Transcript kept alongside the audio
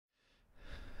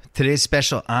Today's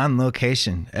special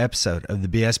on-location episode of the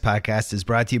BS Podcast is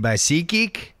brought to you by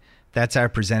SeatGeek. That's our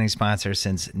presenting sponsor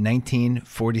since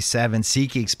 1947.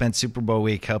 SeatGeek spent Super Bowl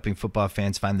week helping football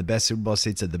fans find the best Super Bowl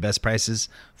seats at the best prices,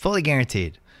 fully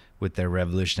guaranteed, with their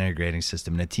revolutionary grading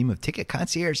system and a team of ticket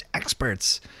concierge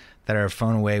experts that are a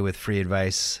phone call away with free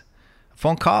advice.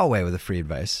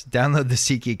 Download the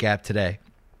SeatGeek app today.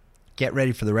 Get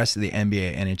ready for the rest of the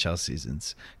NBA, NHL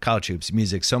seasons, college hoops,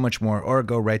 music, so much more, or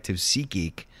go right to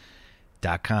SeatGeek.com.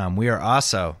 We are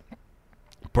also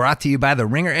brought to you by the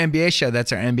Ringer NBA Show.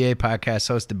 That's our NBA podcast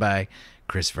hosted by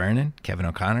Chris Vernon, Kevin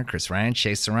O'Connor, Chris Ryan,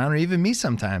 Chase Serrano, or even me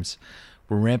sometimes.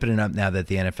 We're ramping it up now that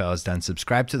the NFL is done.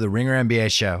 Subscribe to the Ringer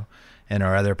NBA Show and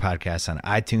our other podcasts on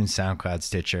iTunes, SoundCloud,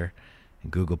 Stitcher,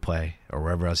 and Google Play, or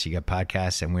wherever else you get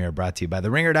podcasts. And we are brought to you by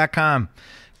theringer.com.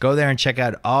 Go there and check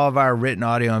out all of our written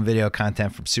audio and video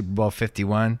content from Super Bowl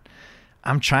 51.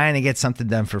 I'm trying to get something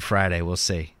done for Friday. We'll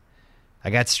see. I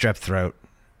got strep throat.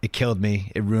 It killed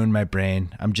me. It ruined my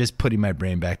brain. I'm just putting my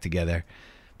brain back together.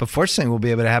 But fortunately, we'll be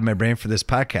able to have my brain for this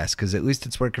podcast because at least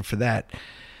it's working for that.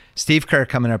 Steve Kerr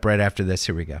coming up right after this.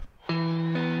 Here we go.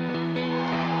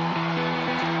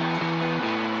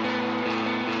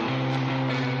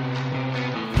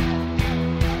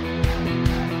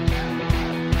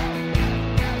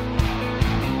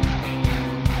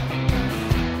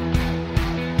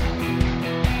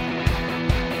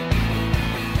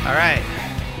 All right.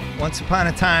 Once upon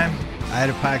a time, I had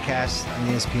a podcast on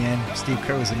ESPN. Steve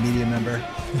Kerr was a media member.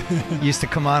 Used to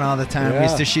come on all the time. We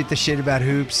used to shoot the shit about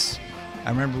hoops. I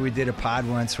remember we did a pod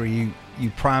once where you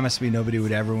promised me nobody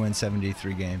would ever win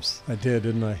 73 games. I did,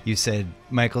 didn't I? You said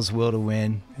Michael's will to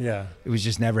win. Yeah. It was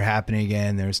just never happening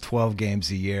again. There was 12 games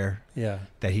a year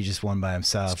that he just won by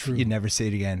himself. You'd never see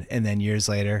it again. And then years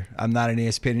later, I'm not on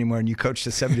ESPN anymore, and you coached a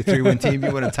 73-win team.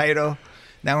 You won a title.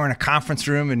 Now we're in a conference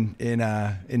room in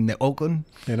Oakland.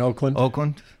 In Oakland.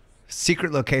 Oakland.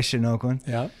 Secret location in Oakland.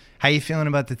 Yeah. How you feeling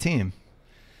about the team?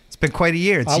 It's been quite a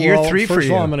year. It's year 3 for you. First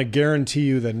of all, I'm going to guarantee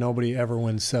you that nobody ever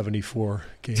wins 74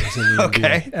 games in the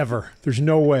NBA. Ever. There's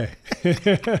no way.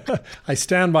 I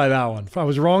stand by that one. If I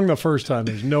was wrong the first time,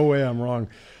 there's no way I'm wrong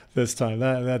this time.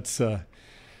 Well,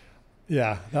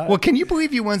 can you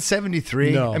believe you won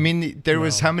 73? No. I mean, there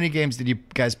was how many games did you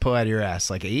guys pull out of your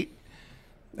ass? Like 8?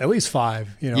 At least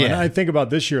 5, And I think about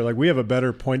this year, like we have a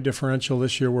better point differential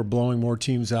this year. We're blowing more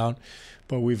teams out,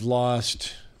 but we've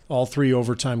lost all 3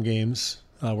 overtime games.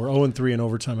 We're 0-3 in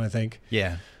overtime, I think.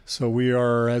 Yeah. So we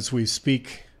are, as we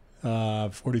speak,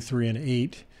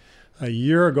 43-8. A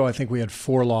year ago, I think we had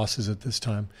 4 losses at this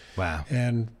time. Wow.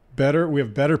 And we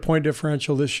have better point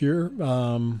differential this year.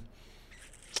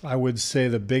 I would say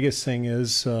the biggest thing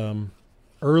is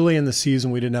early in the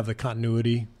season, we didn't have the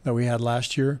continuity that we had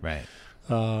last year. Right.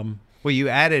 Well, you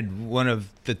added one of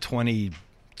the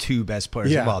 22 best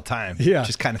players of all time. Yeah.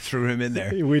 Just kind of threw him in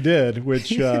there. We did,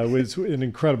 which was an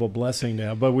incredible blessing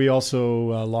now. But we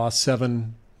also lost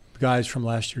 7 guys from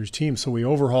last year's team. So we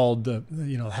overhauled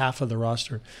half of the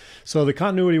roster. So the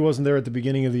continuity wasn't there at the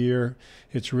beginning of the year.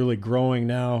 It's really growing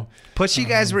now. Plus, you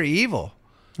guys were evil.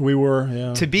 We were,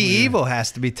 yeah. To be evil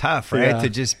has to be tough, right? To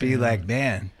just be like,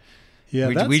 man.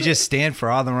 Yeah, we just stand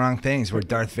for all the wrong things. We're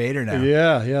Darth Vader now.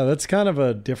 Yeah, that's kind of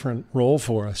a different role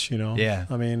for us, Yeah.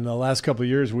 I mean, the last couple of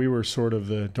years we were sort of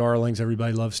the darlings.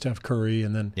 Everybody loved Steph Curry,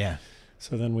 and then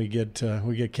so then we get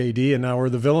KD, and now we're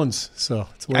the villains. So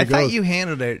it's the way it goes. I thought you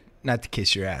handled it, not to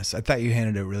kiss your ass. I thought you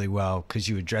handled it really well because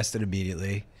you addressed it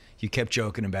immediately. You kept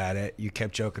joking about it. You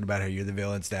kept joking about how you're the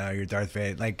villains now. You're Darth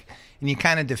Vader, and you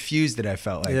kind of diffused it. I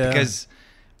felt like because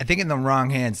I think in the wrong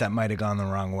hands that might have gone the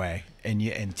wrong way.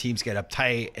 And teams get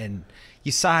uptight, and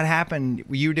you saw it happen.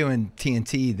 You were doing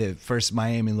TNT, the first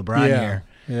Miami LeBron year.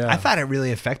 Yeah. I thought it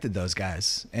really affected those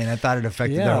guys, and I thought it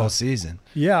affected their whole season.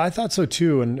 Yeah, I thought so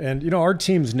too. And our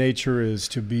team's nature is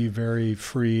to be very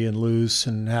free and loose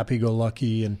and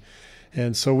happy-go-lucky,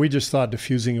 and so we just thought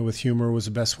diffusing it with humor was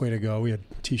the best way to go. We had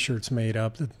T-shirts made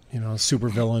up,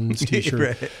 supervillains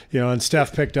T-shirt. Right. And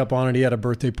Steph picked up on it. He had a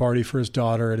birthday party for his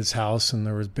daughter at his house, and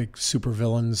there was a big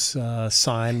supervillains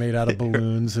sign made out of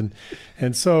balloons,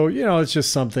 and so it's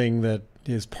just something that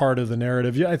is part of the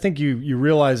narrative. Yeah, I think you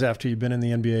realize after you've been in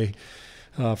the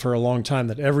NBA for a long time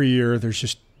that every year there's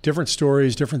just different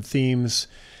stories, different themes,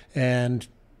 and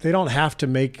they don't have to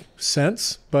make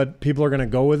sense, but people are going to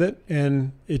go with it,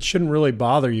 and it shouldn't really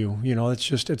bother you.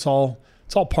 It's all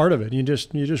part of it. You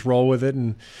just roll with it,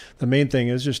 and the main thing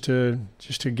is just to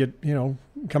get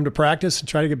come to practice and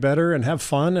try to get better and have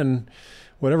fun, and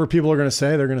whatever people are going to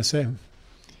say, they're going to say.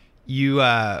 You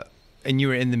were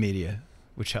in the media,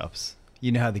 which helps.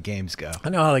 You know how the games go. I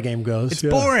know how the game goes. It's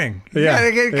boring. You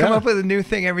gotta come up with a new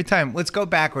thing every time. Let's go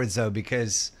backwards though,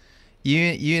 because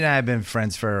You and I have been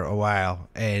friends for a while,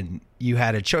 and you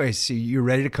had a choice. You were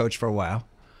ready to coach for a while.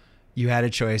 You had a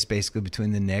choice basically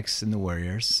between the Knicks and the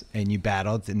Warriors, and you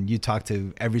battled, and you talked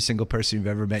to every single person you've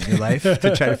ever met in your life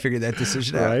to try to figure that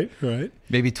decision out. Right.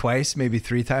 Maybe twice, maybe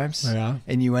 3 times. Yeah.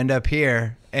 And you end up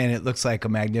here, and it looks like a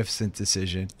magnificent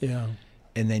decision. Yeah.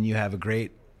 And then you have a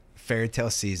great fairy tale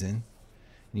season,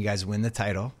 and you guys win the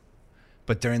title.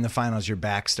 But during the finals, your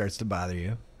back starts to bother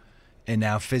you. And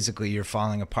now physically you're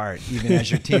falling apart, even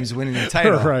as your team's winning the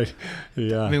title. Right.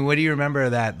 Yeah. I mean, what do you remember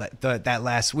of that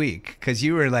last week? Because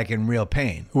you were like in real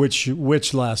pain. Which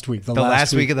last week? The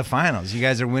last week of the finals. You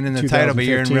guys are winning the title, but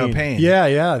you're in real pain.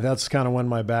 Yeah. That's kind of when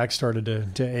my back started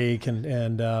to ache,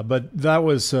 but that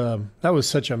was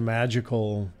such a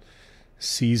magical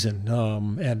season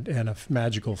and a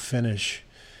magical finish,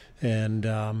 and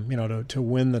to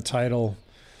win the title.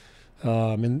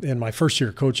 In my first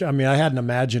year coach, I mean, I hadn't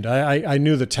imagined. I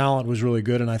knew the talent was really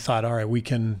good, and I thought, all right, we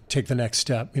can take the next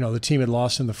step. The team had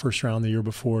lost in the first round the year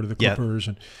before to the Clippers,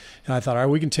 and I thought, all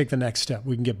right, we can take the next step.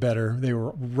 We can get better. They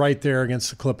were right there against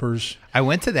the Clippers. I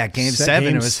went to that game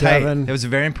 7. It was tight. It was a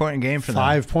very important game for them.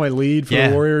 5-point lead for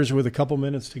the Warriors with a couple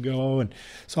minutes to go, and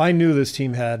so I knew this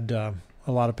team had a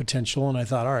lot of potential, and I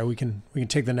thought, all right, we can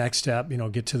take the next step.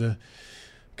 Get to the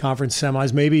conference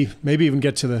semis, maybe even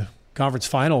get to the conference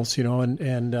finals,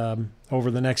 and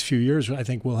over the next few years, I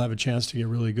think we'll have a chance to get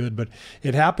really good. But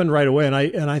it happened right away, and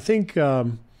I think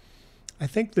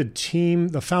the team,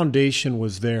 the foundation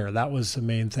was there. That was the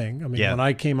main thing. I mean, when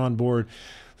I came on board,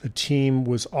 the team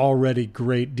was already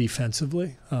great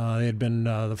defensively. They had been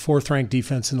the 4th-ranked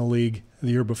defense in the league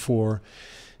the year before,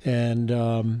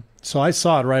 and so I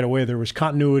saw it right away. There was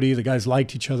continuity. The guys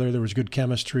liked each other. There was good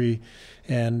chemistry.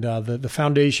 And the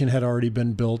foundation had already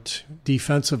been built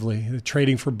defensively. The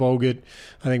trading for Bogut,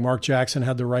 I think Mark Jackson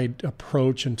had the right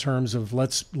approach in terms of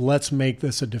let's make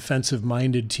this a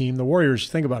defensive-minded team. The Warriors,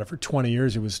 think about it, for 20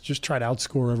 years, it was just try to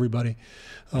outscore everybody.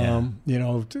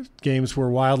 Games were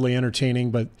wildly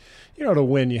entertaining, but to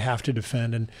win, you have to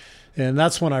defend. And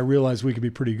that's when I realized we could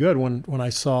be pretty good, when I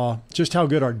saw just how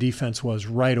good our defense was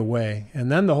right away. And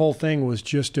then the whole thing was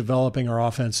just developing our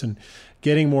offense and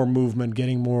getting more movement,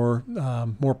 getting more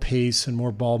pace and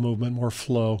more ball movement, more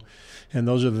flow. And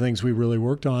those are the things we really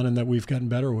worked on and that we've gotten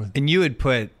better with. And you would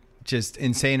put just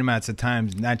insane amounts of time,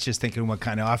 not just thinking what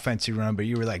kind of offense you run, but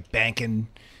you were like banking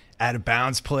out of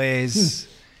bounds plays.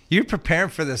 You're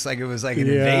prepared for this like it was like an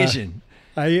invasion.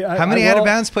 How many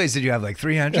out-of-bounds plays did you have? Like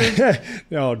 300?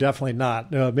 No, definitely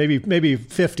not. Maybe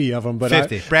 50 of them. But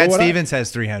 50. Brad Stevens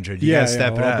has 300. You got to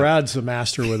step it up. Brad's a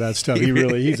master with that stuff.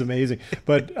 He's amazing.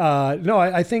 But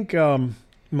I think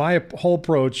my whole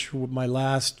approach, my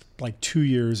last 2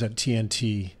 years at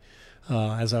TNT,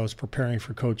 as I was preparing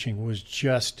for coaching, was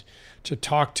just to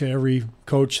talk to every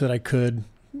coach that I could,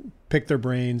 pick their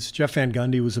brains. Jeff Van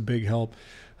Gundy was a big help.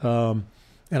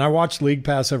 And I watched League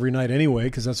Pass every night anyway,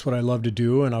 because that's what I love to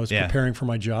do, and I was preparing for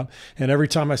my job. And every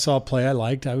time I saw a play I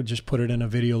liked, I would just put it in a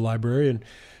video library,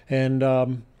 and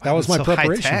that was my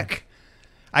preparation. High tech.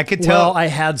 I could tell. Well, I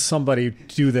had somebody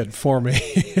do that for me.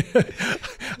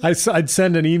 I'd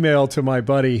send an email to my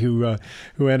buddy who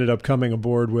ended up coming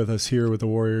aboard with us here with the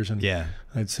Warriors, and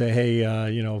I'd say, hey,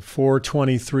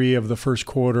 4:23 of the first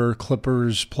quarter,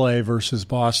 Clippers play versus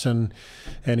Boston,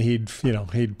 and he'd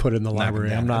put it in the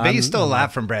library. I bet you stole a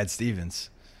lot from Brad Stevens.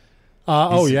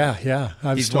 Yeah.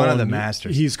 He's one of the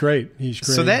masters. He's great.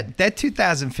 So that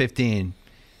 2015.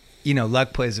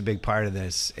 Luck plays a big part of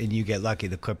this, and you get lucky.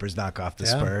 The Clippers knock off the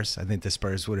Spurs. I think the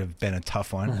Spurs would have been a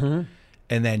tough one. Mm-hmm.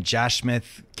 And then Josh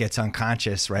Smith gets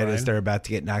unconscious right as they're about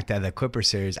to get knocked out of the Clippers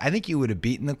series. I think you would have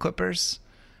beaten the Clippers.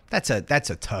 That's a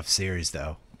tough series,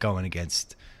 though, going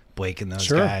against Blake and those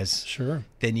guys. Sure.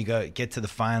 Then you get to the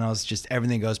finals, just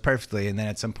everything goes perfectly, and then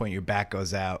at some point your back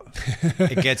goes out.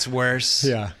 It gets worse.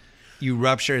 Yeah. You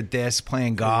rupture a disc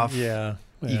playing golf. Yeah.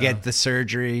 You get the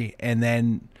surgery, and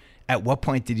then at what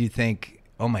point did you think,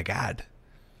 oh, my God,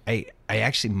 I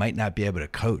actually might not be able to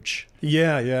coach?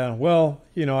 Yeah. Well,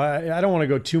 I don't want to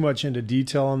go too much into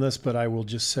detail on this, but I will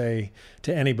just say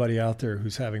to anybody out there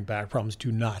who's having back problems,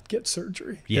 do not get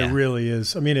surgery. Yeah. It really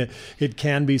is. I mean, it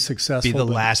can be successful. Be the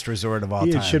last resort of all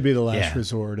time. It should be the last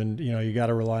resort. And, you got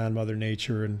to rely on Mother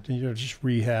Nature and, just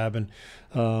rehab. And,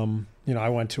 I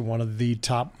went to one of the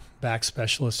top back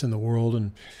specialists in the world,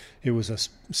 and it was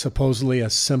supposedly a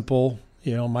simple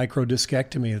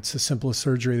microdiscectomy. It's the simplest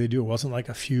surgery they do. It wasn't like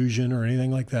a fusion or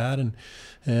anything like that.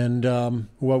 And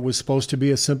what was supposed to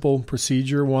be a simple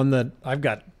procedure, one that I've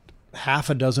got half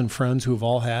a dozen friends who've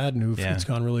all had and it's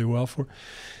gone really well for.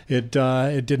 It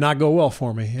did not go well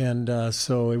for me, and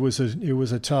so it was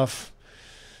a tough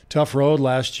road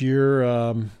last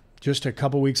year. just a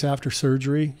couple weeks after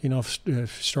surgery,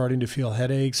 starting to feel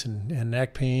headaches and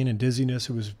neck pain and dizziness.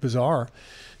 It was bizarre.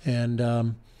 And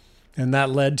that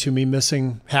led to me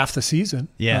missing half the season.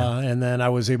 Yeah. And then I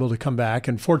was able to come back,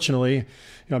 and fortunately,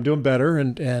 I'm doing better.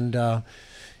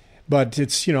 But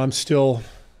it's, I'm still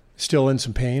in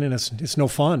some pain, and it's no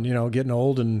fun, getting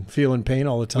old and feeling pain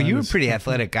all the time. Well, you were a pretty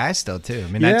athletic guy still too.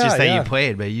 I mean, not just that you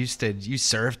played, but you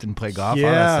surfed and played golf. All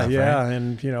that stuff, right?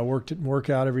 And work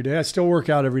out every day. I still work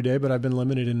out every day, but I've been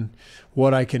limited in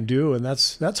what I can do, and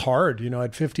that's hard.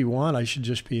 At 51, I should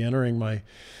just be entering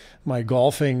my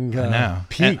golfing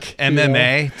peak.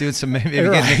 MMA, doing some maybe getting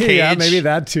in the cage. Yeah, maybe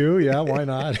that too. Yeah, why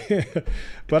not?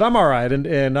 But I'm all right,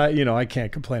 and I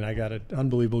can't complain. I got an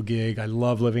unbelievable gig. I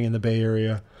love living in the Bay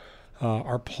Area.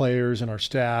 Our players and our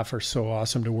staff are so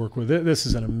awesome to work with. This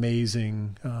is an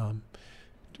amazing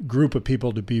group of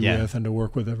people to be with and to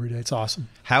work with every day. It's awesome.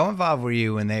 How involved were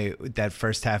you when that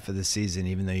first half of the season,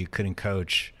 even though you couldn't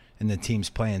coach and the team's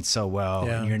playing so well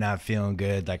and you're not feeling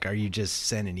good? Like, are you just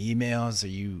sending emails? Are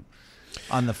you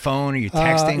on the phone? Are you texting? What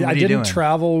are you doing? I didn't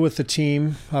travel with the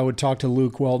team. I would talk to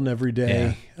Luke Walton every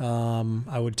day.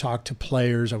 I would talk to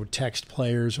players. I would text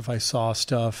players if I saw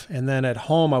stuff. And then at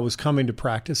home, I was coming to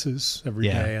practices every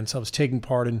day. And so I was taking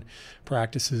part in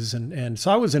practices. And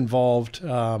so I was involved,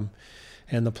 and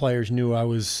the players knew I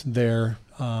was there.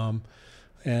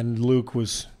 And Luke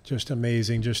was just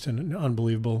amazing, just an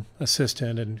unbelievable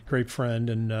assistant and great friend.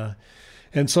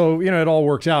 And so, it all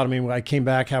worked out. I mean, I came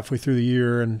back halfway through the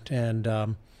year and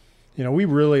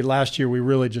last year we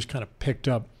really just kind of picked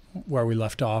up where we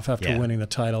left off after winning the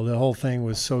title. The whole thing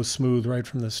was so smooth right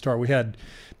from the start. We had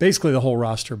basically the whole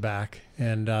roster back.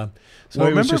 And so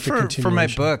it was just a continuation. For my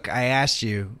book, I asked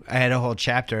you, I had a whole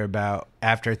chapter about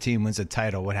after a team wins a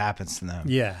title, what happens to them?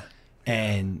 Yeah.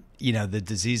 And, the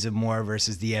disease of more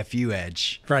versus the FU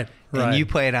edge. Right. And you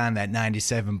played on that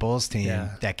 97 Bulls team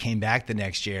that came back the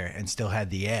next year and still had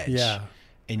the edge. Yeah.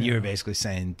 And you were basically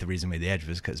saying the reason we had the edge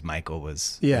was because Michael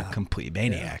was a complete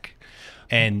maniac.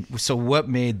 Yeah. And so what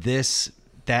made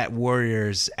that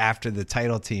Warriors after the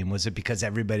title team? Was it because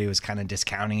everybody was kind of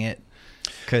discounting it?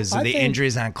 Because of the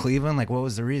injuries on Cleveland? Like, what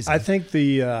was the reason? I think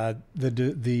the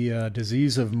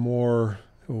disease of more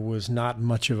was not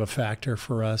much of a factor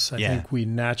for us. I think we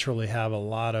naturally have a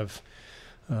lot of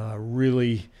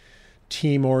really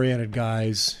team-oriented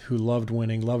guys who loved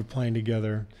winning, loved playing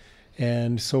together.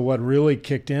 And so what really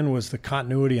kicked in was the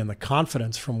continuity and the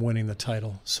confidence from winning the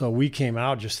title. So we came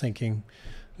out just thinking,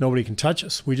 nobody can touch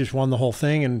us. We just won the whole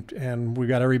thing, and we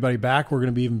got everybody back. We're going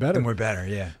to be even better. And we're better,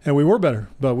 yeah. And we were better,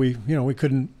 but we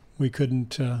couldn't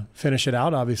finish it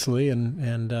out, obviously.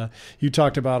 And you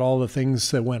talked about all the things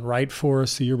that went right for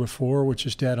us the year before, which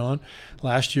is dead on.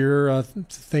 Last year,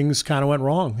 things kind of went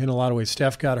wrong in a lot of ways.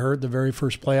 Steph got hurt the very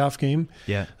first playoff game.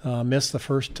 Yeah. Missed the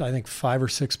first, I think, 5 or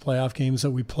 6 playoff games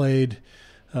that we played.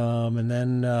 And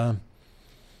then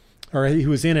he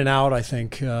was in and out, I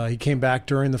think. He came back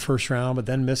during the first round, but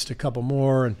then missed a couple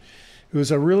more. And it was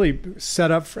a really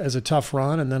set up as a tough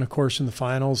run. And then, of course, in the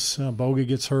finals, Boga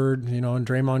gets hurt, and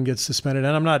Draymond gets suspended.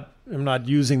 And I'm not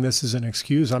using this as an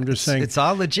excuse. I'm just saying it's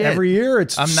all legit. Every year,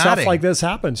 stuff like this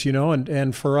happens,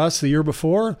 And for us, the year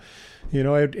before,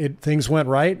 things went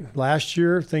right. Last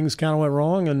year, things kind of went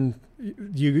wrong, and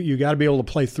you got to be able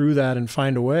to play through that and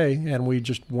find a way. And we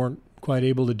just weren't quite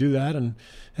able to do that.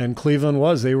 And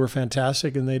Cleveland they were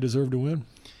fantastic, and they deserved to win.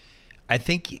 I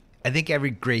think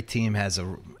every great team has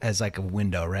like a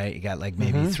window, right? You got like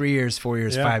maybe 3 years, 4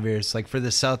 years, 5 years. Like for the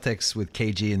Celtics with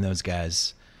KG and those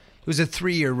guys, it was a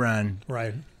 3-year run.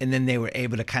 Right. And then they were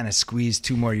able to kind of squeeze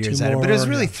 2 more years out of it. But it was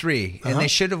really 3. And they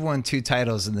should have won 2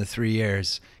 titles in the 3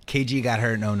 years. KG got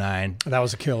hurt in 2009. That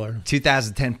was a killer.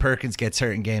 2010, Perkins gets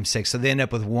hurt in Game 6. So they end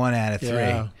up with 1 out of 3.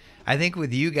 Yeah. I think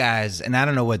with you guys, and I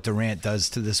don't know what Durant does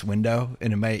to this window,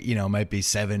 and it might be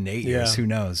 7, 8 years. Who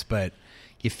knows? But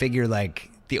you figure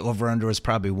like the over/under was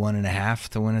probably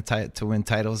 1.5 to win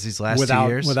titles these last 2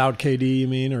 years. Without KD, you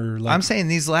mean, or like, I'm saying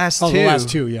these last 2. The last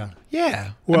 2, yeah.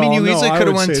 Yeah. Well, I mean, you easily could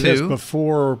have won 2.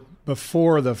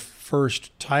 Before the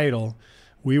first title,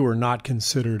 we were not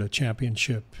considered a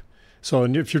championship. So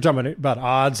if you're talking about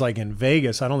odds, like in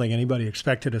Vegas, I don't think anybody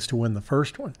expected us to win the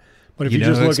first one. But if you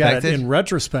just look at it in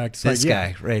retrospect, it's this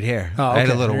guy right here. Oh, okay. I had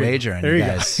a little wager on you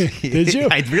guys. Did you?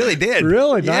 I really did.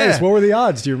 Really? Nice. What were the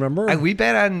odds? Do you remember? We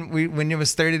bet on when it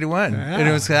was 30-1. And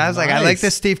it was, I was like, I like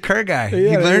this Steve Kerr guy.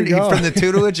 He learned from the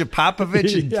tutelage of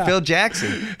Popovich and Phil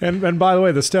Jackson. And by the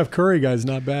way, the Steph Curry guy's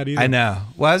not bad either. I know.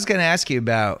 Well, I was going to ask you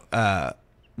about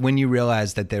when you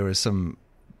realized that there was some,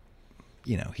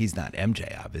 he's not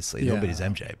MJ, obviously. Nobody's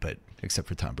MJ, but except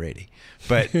for Tom Brady.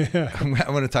 But I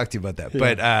want to talk to you about that.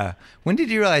 Yeah. But when did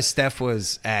you realize Steph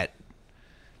was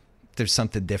there's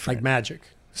something different? Like magic.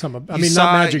 Not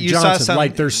Magic Johnson.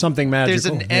 Like there's something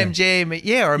magical. There's an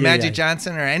MJ, or Magic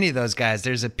Johnson, or any of those guys.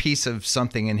 There's a piece of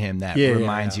something in him that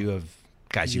reminds you of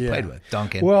guys you played with.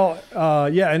 Duncan. Well,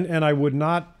 and I would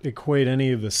not equate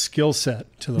any of the skill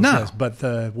set to those guys,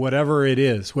 but whatever it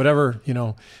is, whatever,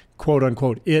 quote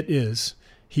unquote, it is,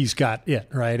 he's got it,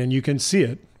 right? And you can see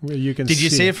it. Did you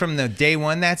see it from the day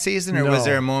one that season, or was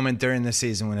there a moment during the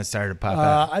season when it started to pop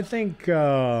out?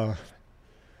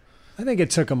 I think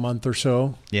it took a month or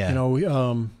so. Yeah.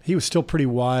 He was still pretty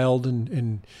wild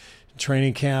in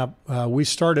training camp. We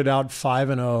started out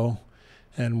 5-0,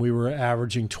 and we were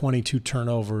averaging 22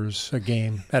 turnovers a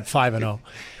game at 5-0.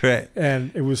 Right.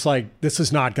 And it was like, this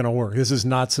is not going to work. This is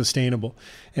not sustainable.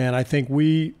 And I think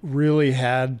we really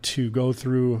had to go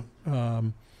through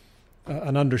an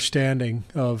understanding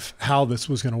of how this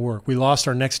was going to work. We lost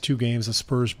our next 2 games. The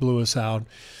Spurs blew us out.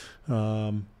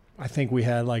 I think we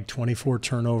had like 24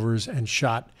 turnovers and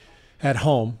shot at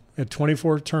home. At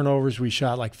 24 turnovers, we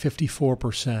shot like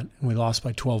 54%, and we lost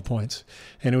by 12 points.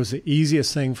 And it was the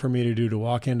easiest thing for me to do, to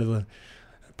walk into the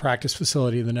practice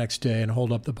facility the next day and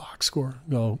hold up the box score.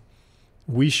 Go,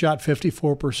 we shot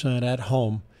 54% at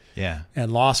home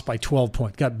and lost by 12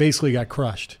 points. Basically got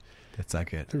crushed. That's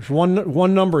not good. There's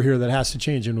one number here that has to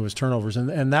change into his turnovers.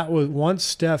 And that was once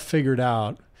Steph figured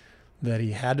out that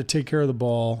he had to take care of the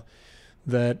ball,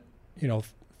 that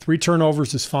 3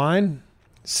 turnovers is fine,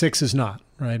 6 is not,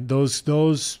 right? Those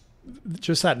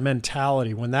just that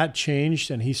mentality, when that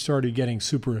changed and he started getting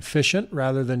super efficient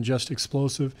rather than just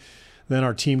explosive, then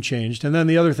our team changed. And then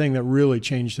the other thing that really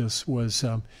changed us was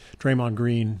Draymond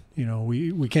Green.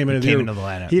 We came into the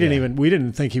lineup. We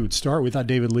didn't think he would start. We thought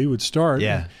David Lee would start.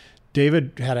 Yeah.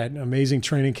 David had an amazing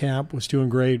training camp, was doing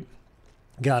great,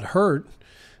 got hurt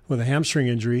with a hamstring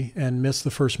injury and missed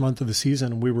the first month of the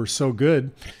season. We were so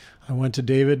good. I went to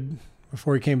David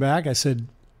before he came back. I said,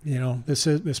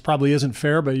 this probably isn't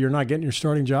fair, but you're not getting your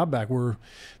starting job back.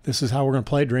 This is how we're going to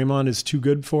play. Draymond is too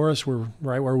good for us. We're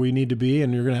right where we need to be,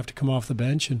 and you're going to have to come off the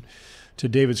bench. And to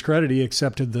David's credit, he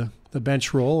accepted the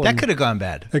bench role. That could have gone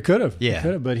bad. It could have. Yeah. It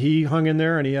could have, but he hung in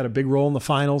there, and he had a big role in the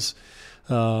finals.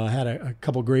 Had a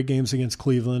couple great games against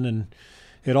Cleveland, and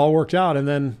it all worked out. And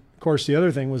then, of course, the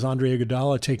other thing was Andre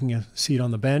Iguodala taking a seat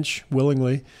on the bench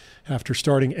willingly after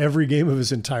starting every game of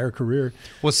his entire career.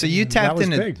 Well, so you tapped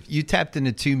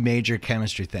into 2 major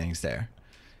chemistry things there,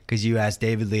 because you asked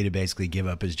David Lee to basically give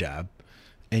up his job,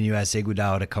 and you asked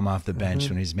Iguodala to come off the bench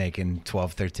when he's making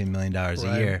 $12-13 million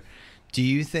a year. Do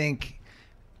you think,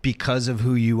 because of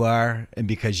who you are and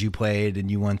because you played and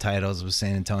you won titles with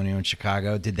San Antonio and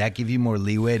Chicago, did that give you more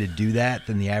leeway to do that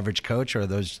than the average coach, or are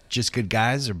those just good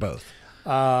guys, or both?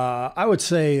 I would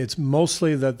say it's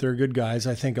mostly that they're good guys.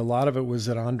 I think a lot of it was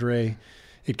that Andre,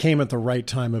 it came at the right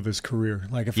time of his career.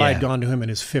 Like if I had gone to him in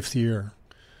his 5th year,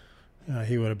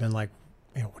 he would have been like,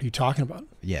 what are you talking about?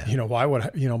 Yeah. Why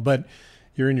would but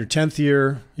you're in your 10th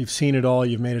year, you've seen it all,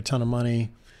 you've made a ton of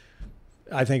money.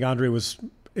 I think Andre was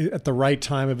at the right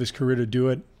time of his career to do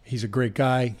it. He's a great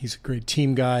guy. He's a great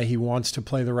team guy. He wants to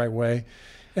play the right way.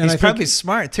 And he's probably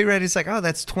smart too, right? He's like,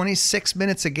 that's 26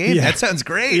 minutes a game. Yeah. That sounds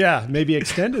great. Yeah, maybe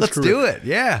extend his career. Let's do it,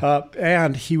 yeah.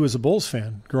 And he was a Bulls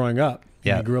fan growing up.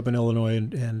 Yeah. He grew up in Illinois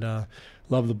and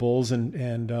loved the Bulls.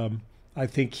 And I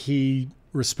think he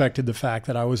respected the fact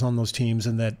that I was on those teams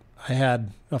and that I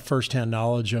had a firsthand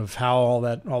knowledge of how all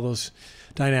those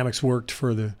dynamics worked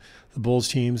for the Bulls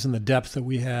teams and the depth that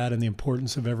we had and the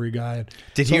importance of every guy.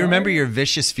 Did he remember your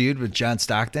vicious feud with John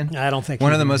Stockton? I don't think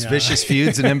one of the most vicious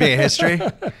feuds in NBA history.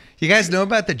 You guys know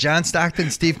about the John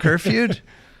Stockton-Steve Kerr feud?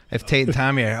 If Tate and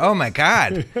Tommy are, oh my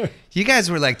God, you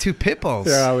guys were like 2 pit bulls.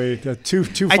 Yeah, we two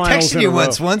finals. I texted you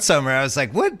once one summer. I was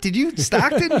like, "What? Did you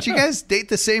Stockton? Did you guys date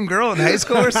the same girl in high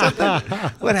school or something?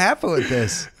 What happened with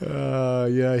this?"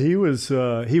 Yeah, he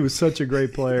was such a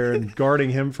great player, and guarding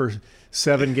him for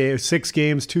 6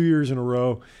 games, 2 years in a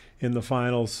row in the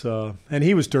finals, and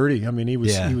he was dirty. I mean, he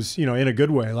was in a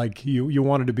good way. Like you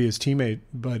wanted to be his teammate,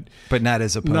 but not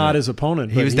his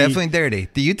opponent. He was definitely dirty.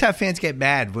 The Utah fans get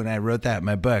mad when I wrote that in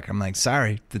my book. I'm like,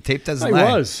 sorry, the tape doesn't lie.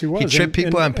 He was. He tripped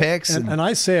people on picks, and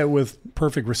I say it with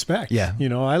perfect respect. Yeah,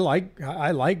 I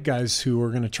like guys who are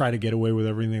going to try to get away with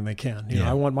everything they can.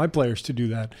 I want my players to do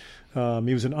that.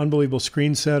 He was an unbelievable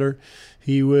screen setter.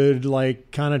 He would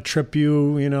kind of trip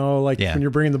you, when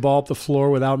you're bringing the ball up the floor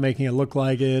without making it look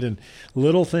like it, and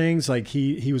little things like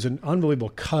he was an unbelievable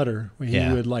cutter. He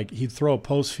would he'd throw a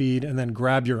post feed and then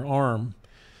grab your arm,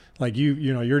 like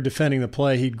you're defending the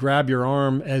play. He'd grab your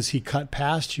arm as he cut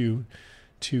past you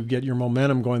to get your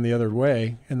momentum going the other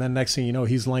way. And then next thing you know,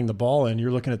 he's laying the ball in.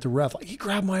 You're looking at the ref like, he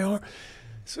grabbed my arm.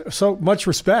 So much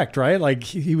respect, right? Like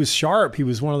he was sharp. He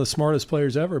was one of the smartest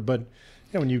players ever. But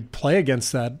yeah, when you play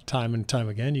against that time and time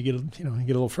again, you get a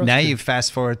little frustrated. Now you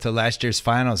fast forward to last year's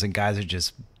finals, and guys are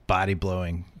just body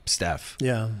blowing Steph.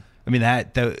 Yeah, I mean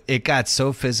it got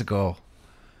so physical,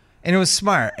 and it was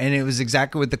smart, and it was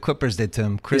exactly what the Clippers did to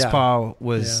him. Chris Paul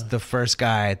was the first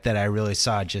guy that I really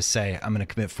saw just say, "I'm going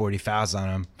to commit 40 fouls on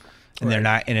him," and they're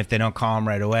not. And if they don't call him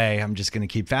right away, I'm just going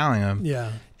to keep fouling him.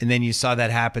 Yeah. And then you saw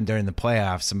that happen during the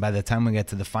playoffs, and by the time we get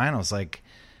to the finals, like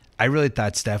I really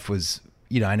thought Steph was.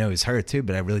 I know he's hurt too,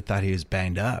 but I really thought he was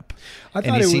banged up.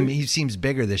 He seems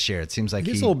bigger this year. It seems like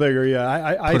he's a little bigger. Yeah,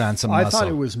 I put on some muscle. I thought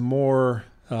it was more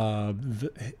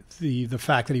the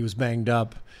fact that he was banged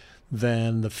up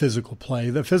than the physical play.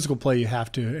 The physical play you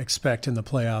have to expect in the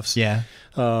playoffs. Yeah.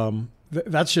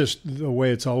 That's just the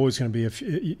way it's always going to be. If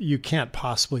you can't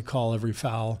possibly call every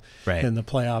foul in the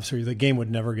playoffs, or the game would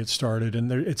never get started.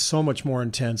 And it's so much more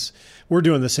intense. We're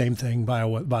doing the same thing. By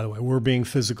the way, we're being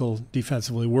physical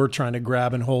defensively. We're trying to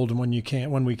grab and hold when we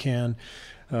can.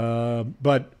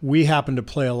 But we happen to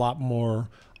play a lot more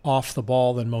off the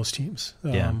ball than most teams.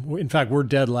 In fact, we're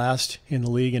dead last in the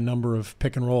league in number of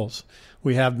pick and rolls.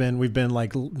 We've been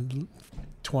like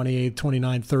 28th,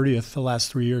 29th, 30th the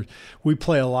last 3 years. We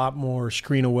play a lot more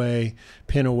screen away,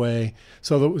 pin away.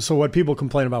 So what people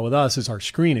complain about with us is our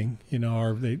screening.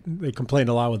 They complain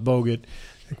a lot with Bogut.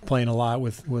 They complain a lot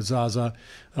with Zaza.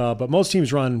 But most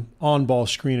teams run on-ball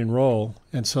screen and roll,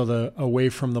 and so the away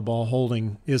from the ball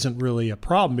holding isn't really a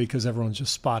problem because everyone's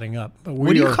just spotting up. But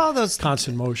what do you call those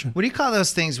constant motion? What do you call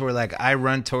those things where like I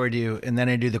run toward you and then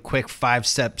I do the quick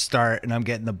 5-step start and I'm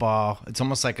getting the ball? It's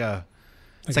almost like a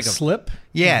It's like a slip?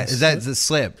 Yeah, is that the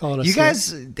slip? You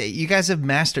slip. guys have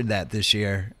mastered that this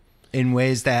year in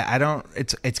ways that I don't.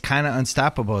 It's kind of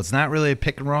unstoppable. It's not really a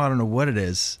pick and roll. I don't know what it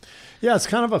is. Yeah, it's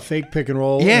kind of a fake pick and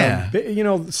roll. Yeah,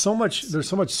 there's so much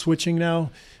switching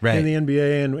now in the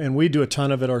NBA, and we do a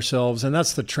ton of it ourselves. And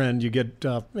that's the trend. You get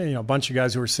a bunch of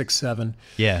guys who are 6'7",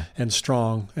 and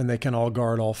strong, and they can all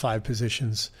guard all 5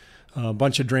 positions. A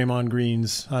bunch of Draymond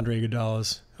Greens, Andre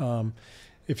Iguodala's.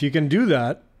 If you can do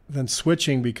that, then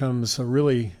switching becomes a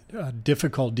really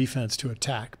difficult defense to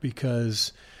attack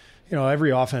because,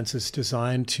 every offense is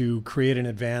designed to create an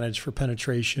advantage for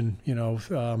penetration,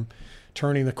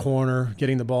 turning the corner,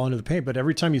 getting the ball into the paint. But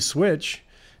every time you switch,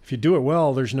 if you do it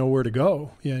well, there's nowhere to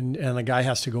go, and the guy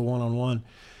has to go one-on-one.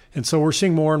 And so we're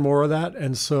seeing more and more of that.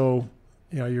 And so,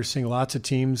 you're seeing lots of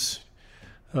teams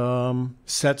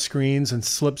set screens and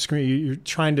slip screen. You're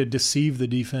trying to deceive the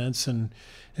defense and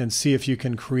see if you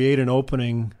can create an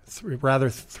opening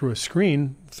through a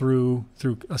screen, through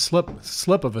a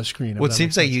slip of a screen. Well, it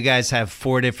seems like you guys have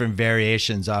 4 different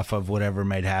variations off of whatever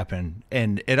might happen.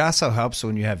 And it also helps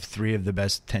when you have 3 of the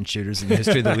best 10 shooters in the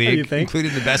history of the league,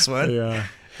 including the best one.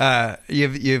 Yeah.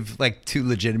 You have like 2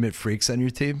 legitimate freaks on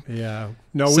your team. Yeah.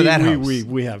 No, so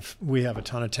we have a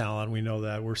ton of talent. We know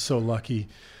that. We're so lucky.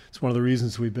 It's one of the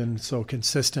reasons we've been so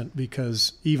consistent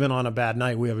because even on a bad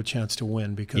night, we have a chance to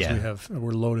win because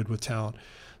we're loaded with talent.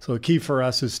 So the key for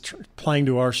us is playing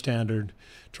to our standard,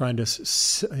 trying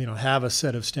to have a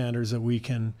set of standards that we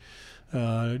can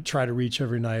try to reach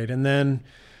every night, and then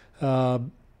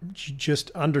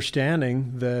just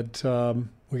understanding that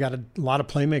we got a lot of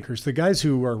playmakers. The guys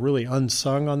who are really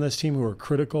unsung on this team, who are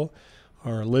critical,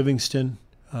 are Livingston,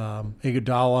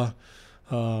 Iguodala.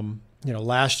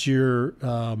 Last year,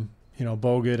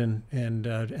 Bogut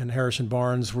and Harrison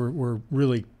Barnes were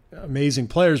really amazing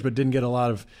players, but didn't get a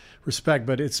lot of respect.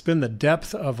 But it's been the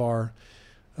depth of our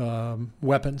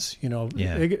weapons.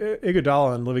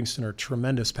 Iguodala and Livingston are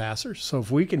tremendous passers. So if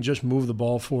we can just move the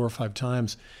ball 4 or 5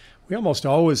 times, we almost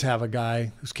always have a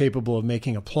guy who's capable of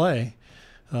making a play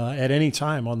at any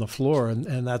time on the floor,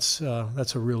 and that's a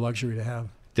real luxury to have.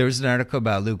 There was an article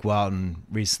about Luke Walton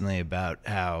recently about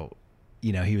how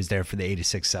he was there for the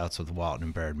 86 Souths with Walton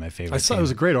and Bird, my favorite. I saw it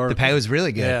was a great article. The pay was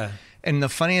really good. Yeah. And the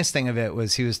funniest thing of it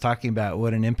was he was talking about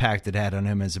what an impact it had on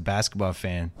him as a basketball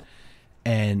fan.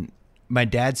 And my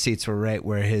dad's seats were right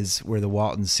where the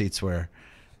Walton seats were.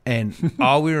 And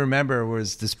all we remember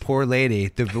was this poor lady,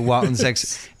 the Walton's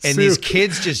ex, and these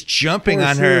kids just jumping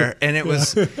on her. And it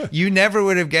was, you never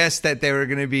would have guessed that they were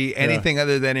going to be anything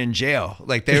other than in jail.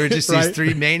 Like they were just these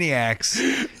 3 maniacs.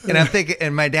 And I'm thinking,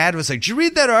 and my dad was like, "Did you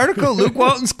read that article? Luke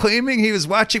Walton's claiming he was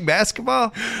watching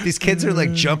basketball. These kids are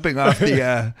like jumping off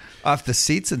the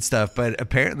seats and stuff." But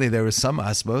apparently there was some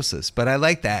osmosis. But I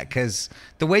like that because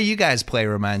the way you guys play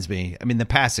reminds me. I mean, the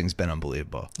passing's been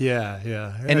unbelievable. Yeah.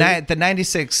 And the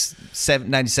 96,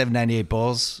 97, 98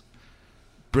 Bulls,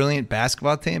 brilliant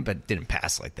basketball team, but didn't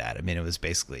pass like that. I mean, it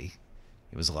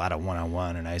was a lot of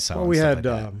one-on-one and ISO. Well, we had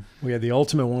the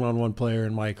ultimate one-on-one player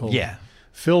in Michael. Yeah.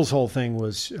 Phil's whole thing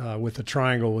was with the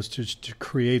triangle was to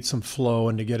create some flow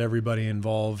and to get everybody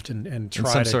involved and try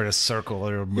in some sort of circle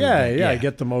or movement. Yeah,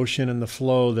 get the motion and the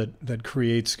flow that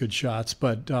creates good shots.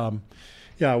 But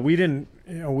we didn't.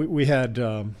 We had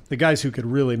the guys who could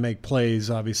really make plays.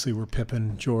 Obviously, were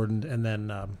Pippen, Jordan, and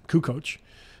then Kukoc.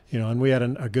 And we had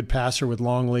a good passer with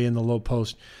Longley in the low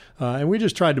post. And we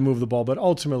just tried to move the ball, but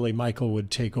ultimately Michael would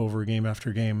take over game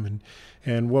after game.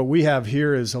 And what we have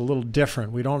here is a little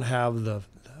different. We don't have the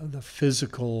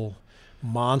physical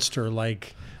monster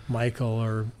like Michael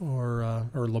or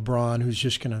LeBron, who's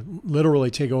just going to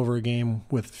literally take over a game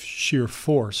with sheer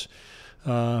force.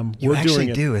 You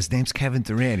actually do. His name's Kevin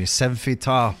Durant. He's 7 feet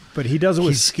tall. But he does it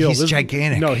with skill. He's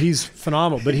gigantic. No, he's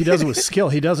phenomenal. But he does it with skill.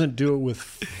 He doesn't do it with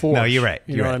force. No, you're right.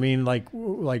 You know what I mean? Like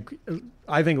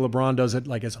I think LeBron does it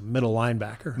like as a middle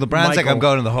linebacker. LeBron's like, I'm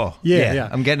going to the hole. Yeah.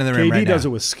 I'm getting in the rim right now. KD does it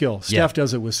with skill. Steph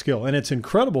does it with skill. And it's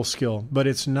incredible skill, but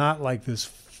it's not like this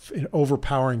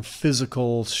overpowering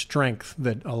physical strength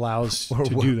that allows to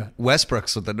do that.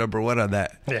 Westbrook's with the number one on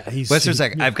that. Yeah, Westbrook's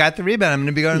like, I've got the rebound. I'm going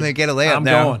to be going to get a layup I'm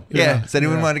now. Going. Yeah. Does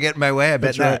anyone want to get in my way? I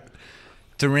bet That's not. right.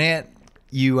 Durant,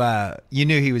 you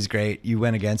knew he was great. You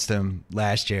went against him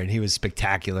last year, and he was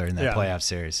spectacular in that playoff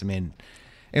series. I mean,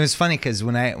 it was funny because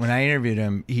when I interviewed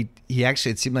him, he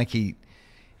actually, it seemed like he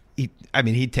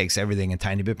takes everything a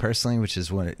tiny bit personally, which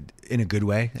is in a good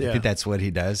way. Yeah. I think that's what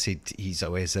he does. He's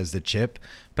always says the chip.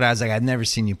 But I was like, I've never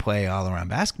seen you play all around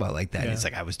basketball like that. Yeah. He's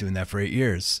like, I was doing that for 8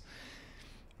 years.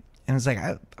 And I was like,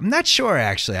 I'm not sure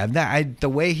actually. The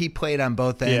way he played on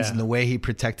both ends and the way he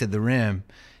protected the rim,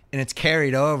 and it's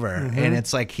carried over. Mm-hmm. And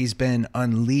it's like he's been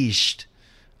unleashed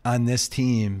on this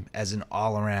team as an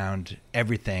all around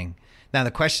everything. Now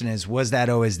the question is, was that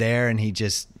always there and he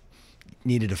just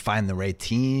needed to find the right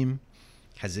team?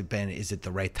 Is it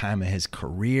the right time of his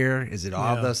career? Is it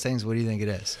all of those things? What do you think it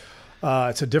is?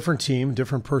 It's a different team,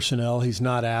 different personnel. He's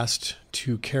not asked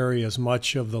to carry as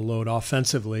much of the load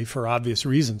offensively for obvious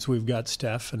reasons. We've got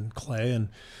Steph and Clay and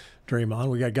Draymond.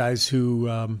 We got guys who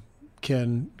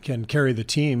can carry the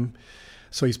team.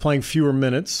 So he's playing fewer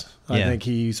minutes. I think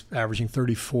he's averaging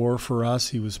 34 for us.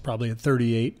 He was probably at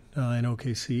 38 in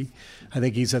OKC. I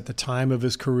think he's at the time of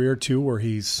his career, too, where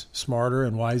he's smarter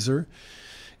and wiser.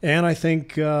 And I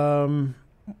think,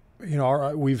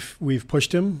 we've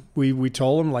pushed him. We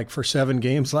told him, like, for 7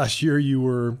 games last year, you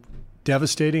were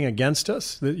devastating against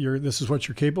us. This is what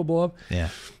you're capable of. Yeah.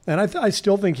 And I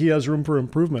still think he has room for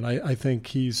improvement. I think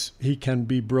he can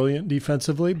be brilliant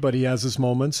defensively, but he has his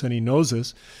moments, and he knows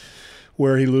this,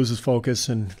 where he loses focus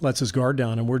and lets his guard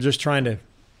down. And we're just trying to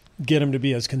get him to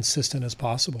be as consistent as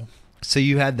possible. So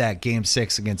you had that Game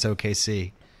 6 against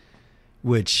OKC,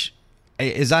 which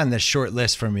is on the short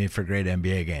list for me for great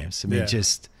NBA games. I mean,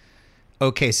 just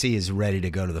OKC is ready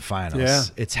to go to the finals. Yeah,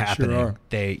 it's happening.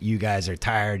 Sure You guys are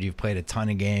tired. You've played a ton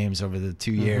of games over the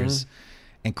 2 years,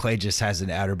 and Clay just has an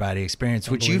outer body experience,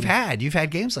 which you've had. You've had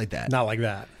games like that. Not like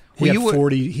that. He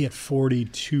had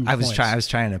 42 I was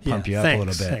trying to pump you up a little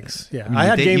bit. Thanks. Yeah. I mean, I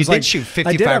had games you did shoot 55%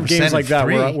 I did have games like that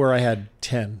three. where I had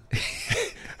 10.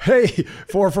 Hey,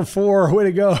 4 for 4, way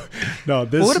to go. No,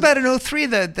 this. Well, what about in 03,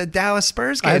 the Dallas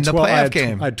Spurs game, the playoff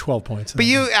game? I had 12 points. But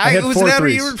you were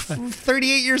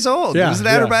 38 years old. Yeah, it was an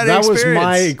outer body that experience. Was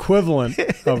my equivalent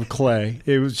of Clay.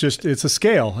 It's a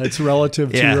scale. It's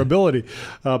relative to your ability.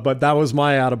 But that was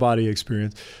my out of body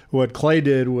experience. What Clay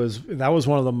did that was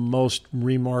one of the most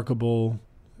remarkable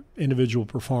individual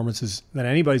performances that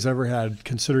anybody's ever had,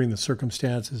 considering the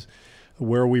circumstances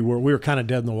where we were. We were kind of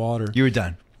dead in the water. You were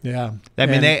done. Yeah. I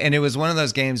mean, and it was one of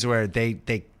those games where they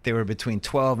were between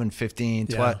 12 and 15,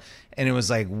 12, and it was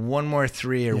like one more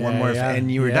three or one more,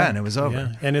 and you were done. It was over.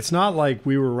 Yeah. And it's not like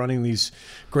we were running these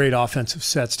great offensive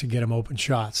sets to get him open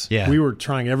shots. Yeah. We were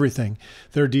trying everything.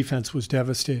 Their defense was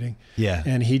devastating. Yeah.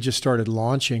 And he just started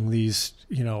launching these,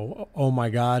 oh my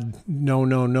God,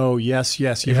 no, yes,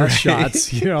 right.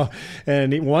 shots,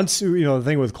 And once, the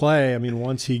thing with Clay, I mean,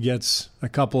 once he gets a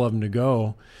couple of them to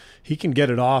go, he can get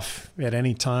it off at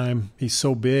any time. He's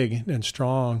so big and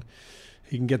strong.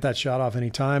 He can get that shot off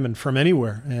any time and from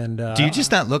anywhere. And do you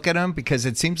just not look at him? Because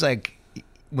it seems like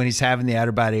when he's having the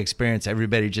outer body experience,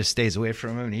 everybody just stays away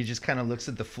from him, and he just kind of looks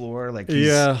at the floor like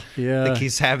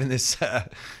he's having this. I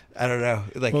don't know,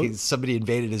 like somebody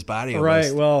invaded his body.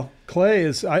 Almost. Right. Well, Clay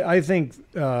is. I think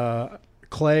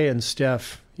Clay and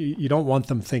Steph. you don't want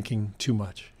them thinking too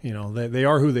much. They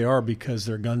are who they are because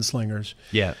they're gunslingers.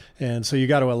 Yeah. And so you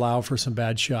got to allow for some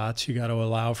bad shots. You got to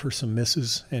allow for some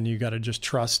misses, and you got to just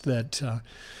trust that,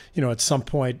 at some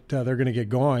point they're going to get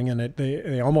going, and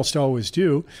they almost always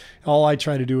do. All I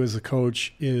try to do as a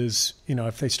coach is,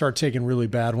 if they start taking really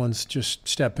bad ones, just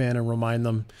step in and remind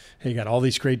them, hey, you got all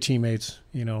these great teammates.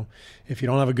 If you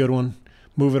don't have a good one,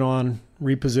 move it on,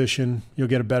 reposition. You'll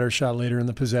get a better shot later in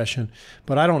the possession.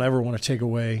 But I don't ever want to take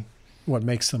away what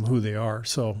makes them who they are.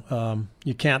 So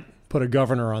you can't put a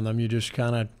governor on them. You just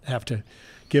kind of have to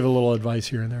give a little advice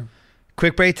here and there.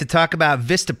 Quick break to talk about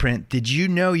Vistaprint. Did you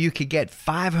know you could get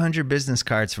 500 business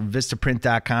cards from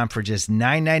Vistaprint.com for just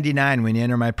 $9.99 when you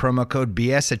enter my promo code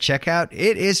BS at checkout?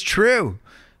 It is true.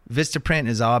 Vistaprint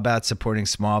is all about supporting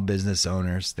small business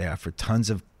owners. They offer tons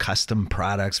of custom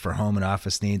products for home and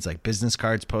office needs like business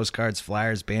cards, postcards,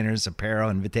 flyers, banners, apparel,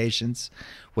 invitations,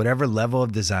 whatever level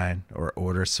of design or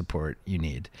order support you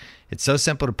need. It's so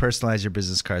simple to personalize your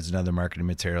business cards and other marketing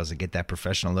materials and get that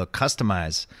professional look.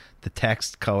 Customize the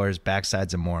text, colors,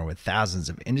 backsides, and more with thousands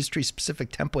of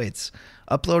industry-specific templates.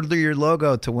 Upload your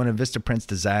logo to one of Vistaprint's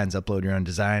designs. Upload your own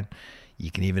design. You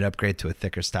can even upgrade to a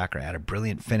thicker stock or add a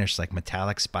brilliant finish like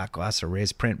metallic, spot gloss, or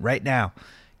raised print. Right now,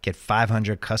 get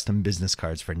 500 custom business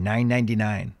cards for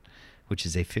 $9.99, which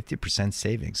is a 50%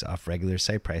 savings off regular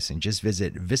site pricing. Just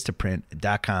visit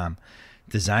Vistaprint.com,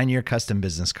 design your custom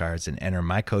business cards, and enter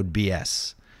my code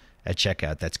BS at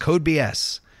checkout. That's code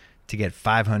BS to get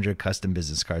 500 custom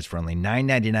business cards for only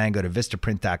 $9.99. Go to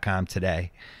Vistaprint.com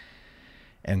today.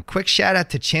 And quick shout out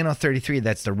to Channel 33.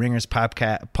 That's the Ringer's pop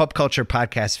culture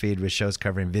podcast feed with shows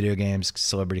covering video games,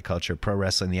 celebrity culture, pro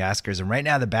wrestling, the Oscars, and right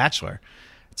now The Bachelor.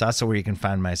 It's also where you can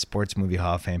find my Sports Movie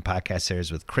Hall of Fame podcast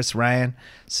series with Chris Ryan.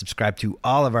 Subscribe to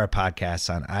all of our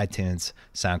podcasts on iTunes,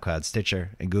 SoundCloud, Stitcher,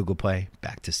 and Google Play.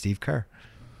 Back to Steve Kerr.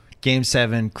 Game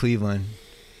 7, Cleveland.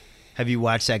 Have you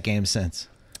watched that game since?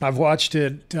 I've watched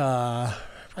it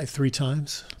probably 3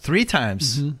 times. 3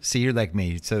 times? Mm-hmm. See, you're like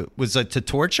me. So was it to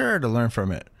torture or to learn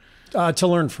from it? To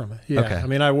learn from it, yeah. Okay. I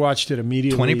mean, I watched it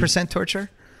immediately. 20% torture?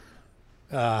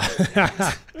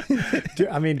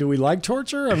 Do we like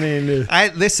torture? I mean,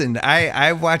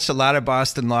 I watched a lot of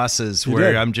Boston losses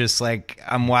where I'm just like,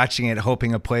 I'm watching it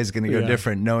hoping a play is going to go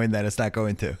different, knowing that it's not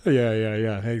going to.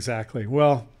 Yeah, exactly.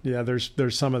 Well, yeah,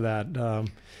 there's some of that.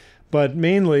 But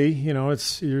mainly,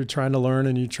 you're trying to learn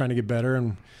and you're trying to get better.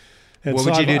 And what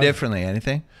would you do differently?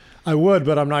 Anything? I would,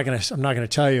 but I'm not gonna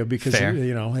tell you because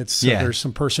there's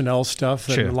some personnel stuff,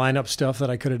 lineup stuff that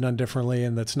I could have done differently,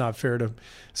 and that's not fair to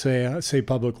say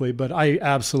publicly. But I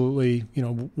absolutely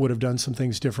would have done some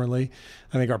things differently.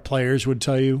 I think our players would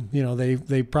tell you,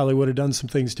 they probably would have done some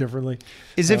things differently.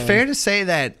 Is it fair to say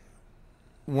that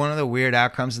one of the weird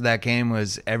outcomes of that game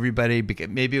was everybody?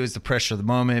 Maybe it was the pressure of the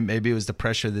moment, maybe it was the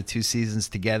pressure of the 2 seasons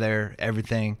together,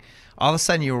 everything. All of a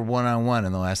sudden, you were one-on-one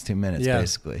in the last 2 minutes,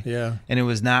 basically. Yeah. And it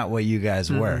was not what you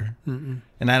guys were. And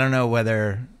I don't know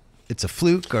whether it's a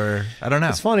fluke or I don't know.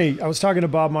 It's funny. I was talking to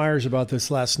Bob Myers about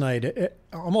this last night.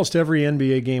 Almost every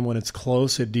NBA game, when it's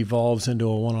close, it devolves into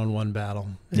a one-on-one battle.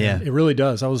 Yeah, it really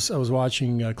does. I was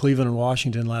watching Cleveland and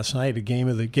Washington last night, a game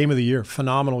of the year,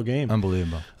 phenomenal game,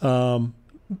 unbelievable.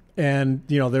 And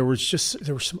there was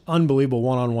some unbelievable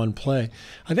one-on-one play.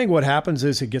 I think what happens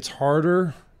is it gets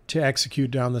harder to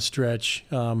execute down the stretch,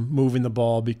 moving the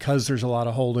ball because there's a lot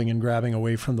of holding and grabbing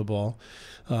away from the ball.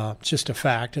 It's just a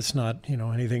fact. It's not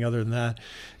anything other than that.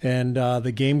 And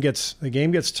the game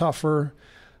gets tougher.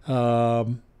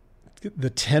 The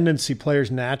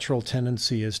player's natural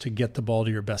tendency is to get the ball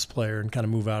to your best player and kind of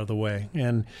move out of the way.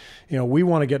 And we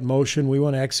want to get motion. We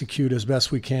want to execute as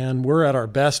best we can. We're at our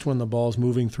best when the ball's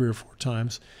moving 3 or 4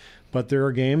 times, but there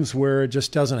are games where it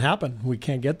just doesn't happen. We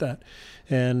can't get that.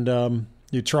 And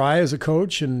you try as a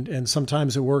coach, and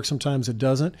sometimes it works, sometimes it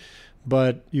doesn't.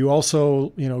 But you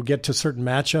also, get to certain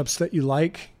matchups that you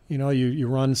like. You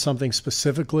run something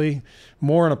specifically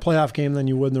more in a playoff game than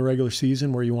you would in the regular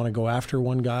season, where you want to go after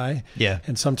one guy. Yeah.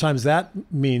 And sometimes that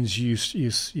means you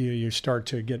start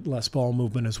to get less ball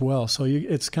movement as well. So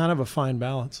it's kind of a fine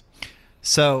balance.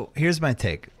 So here's my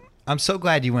take. I'm so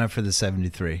glad you went for the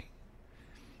 73.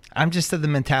 I'm just of the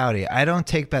mentality. I don't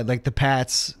take that like the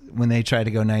Pats when they tried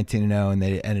to go 19-0 and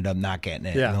they ended up not getting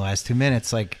it in the last 2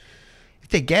 minutes. Like, if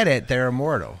they get it, they're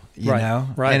immortal, you know?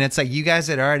 Right. And it's like you guys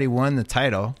had already won the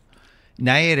title.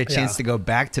 Now you had a chance to go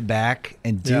back-to-back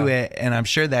and do it. And I'm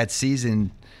sure that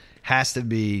season has to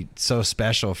be so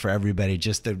special for everybody,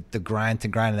 just the grind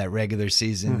of that regular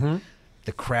season. Mm-hmm.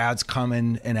 The crowd's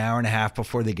coming an hour and a half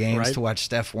before the games to watch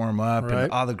Steph warm up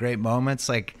and all the great moments.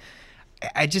 Like,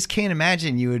 I just can't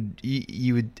imagine you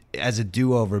would as a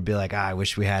do-over be like, I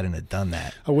wish we hadn't have done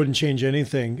that. I wouldn't change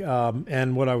anything.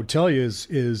 And what I would tell you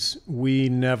is we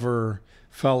never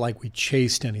felt like we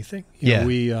chased anything. You know,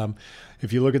 we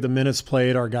if you look at the minutes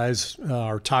played, our guys,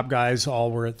 our top guys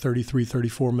all were at 33,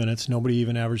 34 minutes. Nobody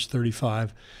even averaged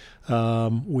 35.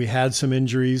 We had some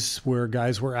injuries where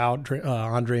guys were out.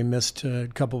 Andre missed a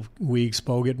couple of weeks.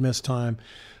 Bogut missed time.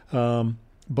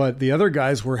 But the other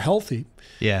guys were healthy.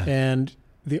 Yeah. And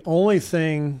the only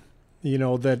thing,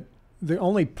 that the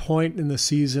only point in the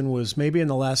season was maybe in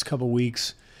the last couple of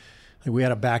weeks, like we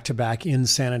had a back-to-back in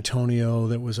San Antonio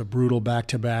that was a brutal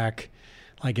back-to-back.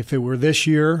 Like if it were this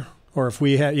year, or if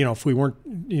we had, if we weren't,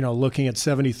 looking at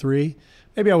 73,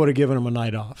 maybe I would have given them a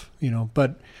night off,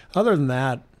 But other than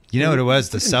that, what it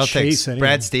was? The Celtics.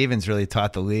 Brad Stevens really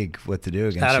taught the league what to do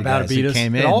against you guys. Beat us.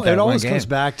 Came in. It always comes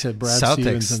back to Brad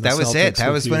Stevens. And that was Celtics it. That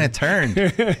was when it turned.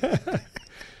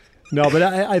 No, but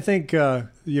I think a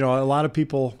lot of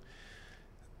people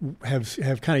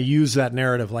have kind of used that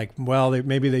narrative, like, well,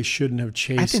 maybe they shouldn't have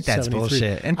chased. I think that's 73.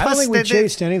 bullshit. And plus, I don't think we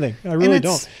chased anything. I really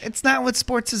don't. It's not what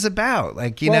sports is about.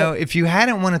 Like, if you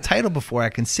hadn't won a title before, I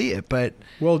can see it. But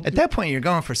at that point, you're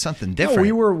going for something different.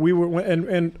 No, we were,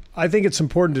 and I think it's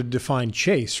important to define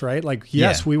chase, right? Like,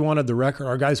 yes, we wanted the record.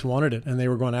 Our guys wanted it, and they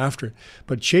were going after it.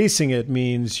 But chasing it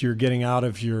means you're getting out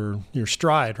of your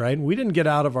stride, right? We didn't get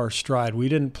out of our stride. We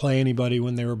didn't play anybody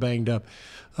when they were banged up.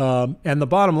 And the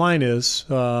bottom line is,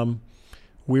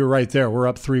 we were right there. We're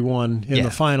up 3-1 in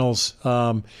the finals.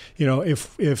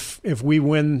 If we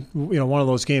win, one of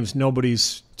those games,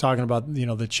 nobody's talking about,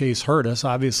 the chase hurt us,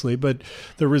 obviously, but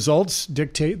the results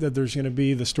dictate that there's going to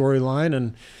be the storyline.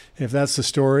 And if that's the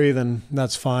story, then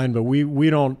that's fine. But we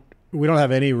don't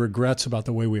have any regrets about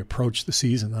the way we approached the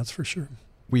season. That's for sure.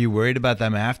 Were you worried about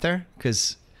them after?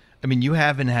 Because, you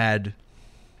haven't had.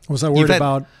 Was I worried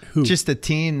about who? Just the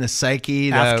team, the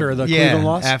psyche. After the Cleveland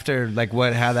loss? After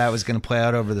how that was going to play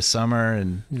out over the summer.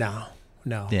 And No.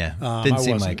 Yeah, didn't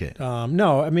seem like it.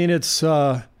 No, it's,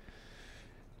 I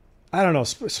don't know.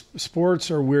 Sports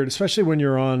are weird, especially when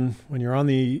you're on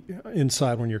the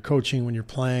inside, when you're coaching, when you're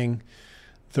playing.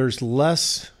 There's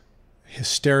less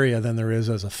hysteria than there is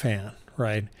as a fan.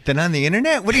 Right. Then on the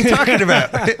internet? What are you talking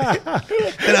about?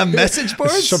 Then on message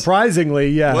boards? Surprisingly,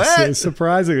 yes. What?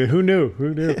 Surprisingly. Who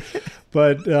knew?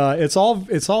 But it's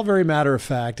all very matter of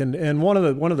fact. And one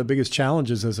of the biggest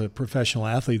challenges as a professional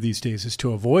athlete these days is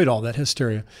to avoid all that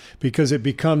hysteria, because it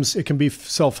can be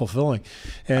self-fulfilling.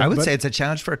 I would say it's a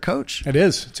challenge for a coach. It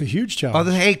is. It's a huge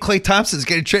challenge. Hey, Klay Thompson's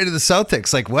getting traded to the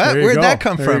Celtics. Like, what? Where'd that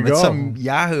come from? It's some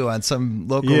Yahoo on some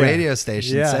local radio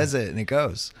station says it, and it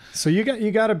goes. So you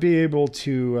got to be able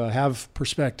to have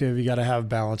perspective. You got to have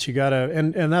balance. You got to,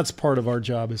 and that's part of our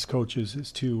job as coaches,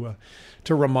 is to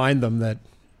remind them that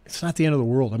it's not the end of the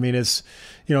world. It's,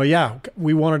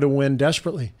 we wanted to win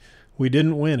desperately. We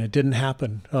didn't win. It didn't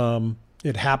happen.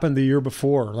 It happened the year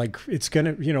before. Like, it's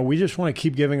going to, we just want to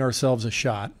keep giving ourselves a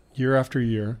shot year after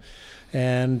year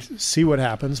and see what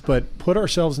happens, but put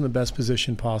ourselves in the best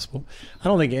position possible. I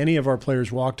don't think any of our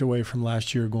players walked away from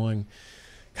last year going,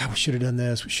 God, we should have done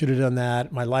this. We should have done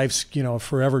that. My life's,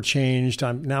 forever changed.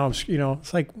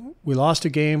 It's like we lost a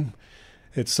game.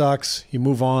 It sucks. You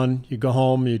move on. You go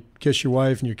home. You kiss your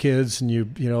wife and your kids, and you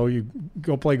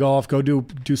go play golf. Go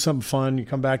do something fun. You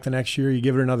come back the next year. You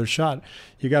give it another shot.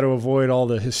 You got to avoid all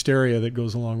the hysteria that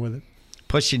goes along with it.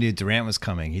 Plus, you knew Durant was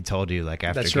coming. He told you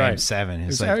after That's Game right. 7.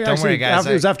 He's like, "Don't worry, guys.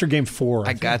 It was after Game 4.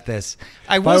 I got this."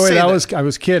 By the way, I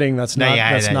was kidding. That's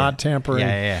not tampering.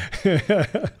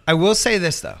 Yeah. I will say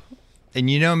this though, and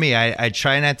you know me, I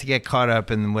try not to get caught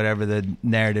up in whatever the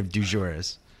narrative du jour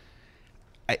is.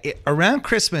 Around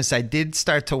Christmas, I did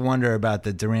start to wonder about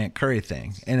the Durant-Curry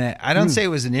thing. And I don't say it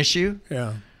was an issue,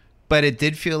 but it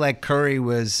did feel like Curry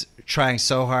was trying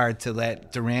so hard to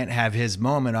let Durant have his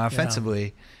moment offensively.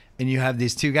 Yeah. And you have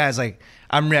these two guys. Like,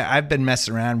 I've been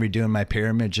messing around redoing my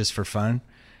pyramid just for fun.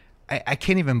 I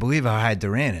can't even believe how high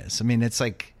Durant is. It's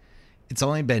like, it's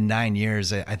only been 9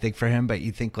 years, I think, for him. But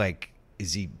you think, like,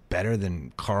 is he better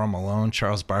than Karl Malone,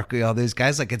 Charles Barkley, all these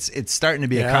guys? Like, it's starting to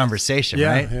be a conversation,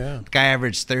 right? Yeah. The guy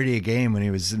averaged 30 a game when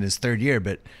he was in his third year,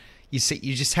 but you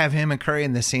just have him and Curry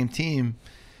in the same team,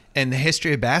 and the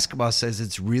history of basketball says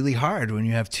it's really hard when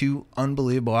you have two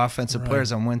unbelievable offensive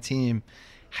players on one team,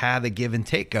 how the give and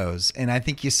take goes. And I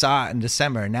think you saw it in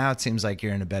December. Now it seems like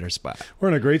you're in a better spot. We're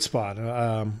in a great spot,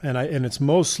 and it's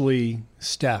mostly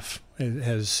Steph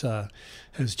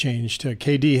has changed.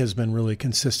 KD has been really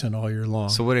consistent all year long.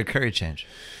 So what did Curry change?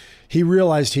 he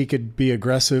realized he could be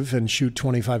aggressive and shoot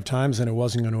 25 times and it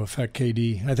wasn't going to affect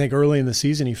KD. I think early in the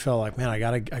season he felt like, man, I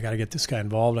gotta get this guy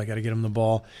involved. I got to get him the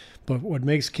ball. But what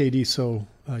makes KD so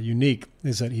unique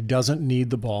is that he doesn't need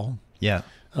the ball. Yeah.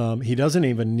 He doesn't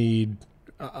even need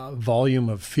volume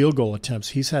of field goal attempts.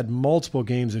 He's had multiple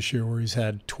games this year where he's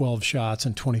had 12 shots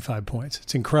and 25 points.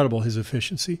 It's incredible, his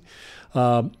efficiency.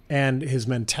 And his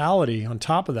mentality on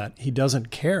top of that, he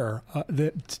doesn't care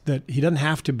that he doesn't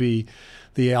have to be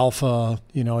the alpha,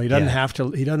 he doesn't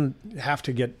have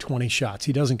to get 20 shots.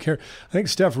 He doesn't care. I think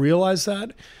Steph realized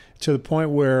that to the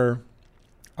point where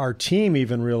our team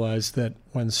even realized that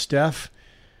when Steph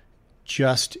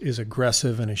just is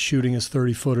aggressive and is shooting his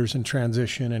 30-footers in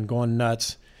transition and going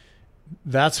nuts,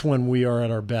 that's when we are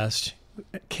at our best.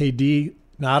 KD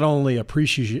not only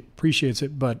appreciates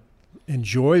it, but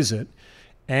enjoys it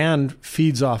and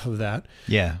feeds off of that.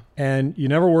 Yeah. And you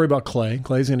never worry about Clay.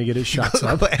 Clay's going to get his shots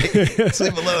up. Leave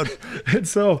him alone.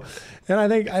 And I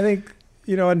think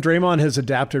and Draymond has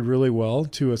adapted really well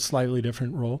to a slightly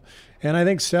different role. And I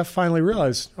think Steph finally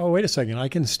realized, oh, wait a second, I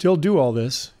can still do all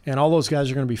this, and all those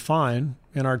guys are going to be fine.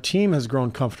 And our team has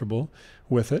grown comfortable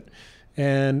with it.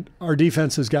 And our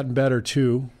defense has gotten better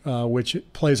too, which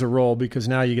plays a role because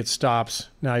now you get stops.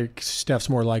 Now Steph's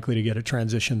more likely to get a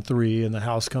transition three and the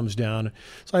house comes down.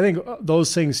 So I think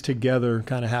those things together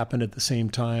kind of happened at the same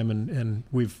time, and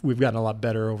we've gotten a lot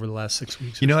better over the last 6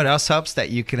 weeks. You know what else helps? That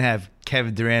you can have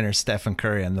Kevin Durant or Stephen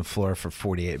Curry on the floor for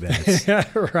 48 minutes. Yeah,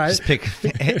 right. Just pick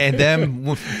and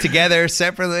them together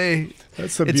separately.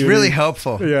 It's beauty. Really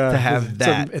helpful to have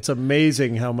that. It's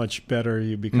amazing how much better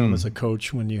you become as a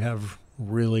coach when you have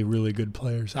really, really good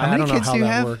players. I don't know how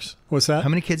that works. What's that? How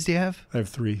many kids do you have? I have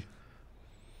 3.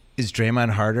 Is Draymond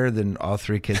harder than all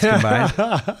 3 kids combined?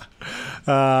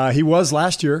 He was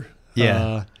last year.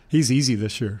 Yeah. He's easy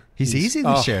this year. He's easy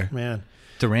this year. Man.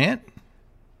 Durant?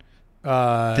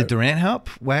 Did Durant help?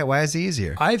 Why is he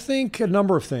easier? I think a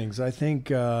number of things. I think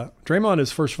Draymond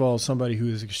is, first of all, somebody who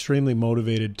is extremely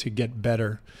motivated to get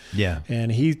better. Yeah.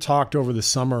 And he talked over the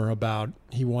summer about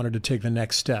he wanted to take the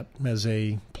next step as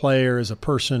a player, as a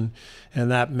person, and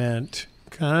that meant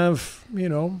kind of,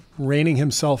 reining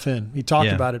himself in. He talked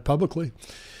about it publicly,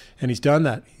 and he's done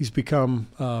that. He's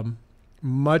become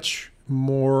much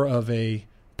more of a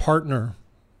partner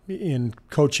in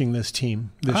coaching this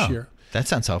team this year. That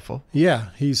sounds helpful. Yeah,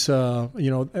 he's the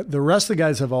rest of the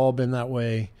guys have all been that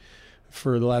way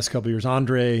for the last couple of years.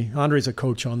 Andre's a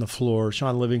coach on the floor.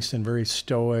 Sean Livingston, very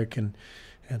stoic and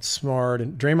smart.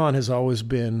 And Draymond has always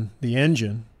been the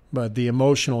engine, but the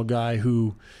emotional guy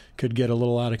who could get a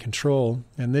little out of control.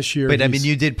 And this year, but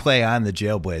you did play on the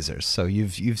Jailblazers, so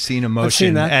you've seen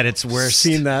emotion at its worst.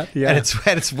 Seen that, yeah,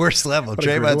 at its worst level.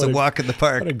 Draymond's a walk in the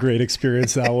park. What a great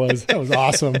experience that was. That was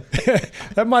awesome.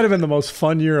 That might have been the most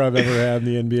fun year I've ever had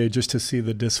in the NBA, just to see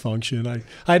the dysfunction.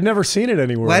 I had never seen it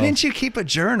anywhere. Why else. Didn't you keep a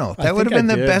journal? That would have been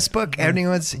the best book.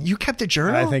 You kept a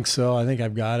journal? I think so. I think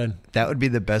I've got it. That would be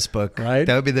the best book, right?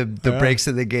 That would be the breaks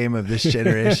of the game of this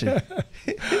generation.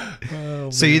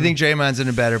 So you think Draymond's in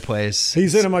a better place?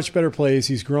 He's in a much better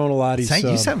place. He's grown a lot.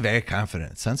 You sound very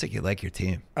confident. It sounds like you like your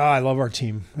team. I love our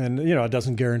team, and it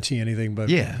doesn't guarantee anything, but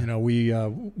we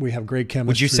have great chemistry.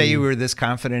 Would you say you were this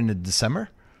confident in December?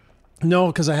 No,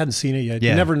 because I hadn't seen it yet.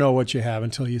 You never know what you have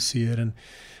until you see it, and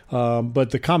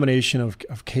but the combination of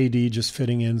KD just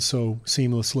fitting in so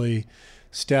seamlessly,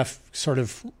 Steph sort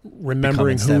of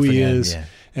remembering who he is,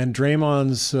 and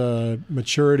Draymond's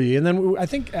maturity, and then I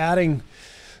think adding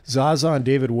Zaza and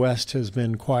David West has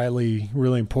been quietly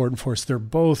really important for us. They're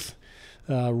both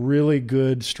really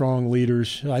good, strong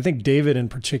leaders. I think David in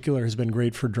particular has been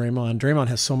great for Draymond. Draymond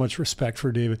has so much respect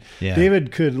for David. Yeah.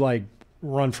 David could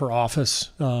run for office.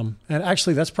 And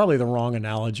actually, that's probably the wrong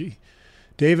analogy.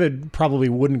 David probably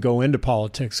wouldn't go into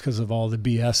politics because of all the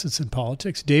BS that's in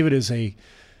politics. David is a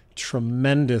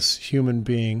tremendous human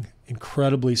being,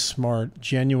 incredibly smart,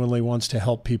 genuinely wants to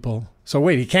help people. So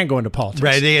wait, he can't go into politics.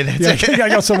 Right. He got to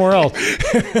go somewhere else.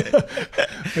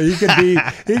 He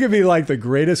could be like the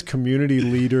greatest community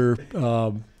leader.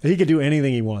 He could do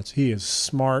anything he wants. He is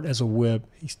smart as a whip.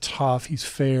 He's tough. He's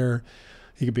fair.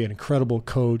 He could be an incredible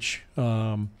coach.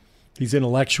 He's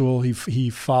intellectual. He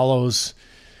follows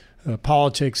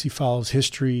politics. He follows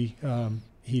history.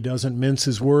 He doesn't mince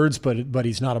his words, but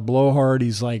he's not a blowhard.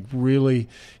 He's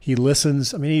he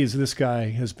listens. I mean, this guy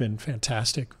has been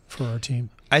fantastic for our team.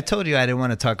 I told you I didn't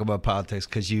want to talk about politics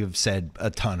because you've said a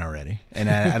ton already, and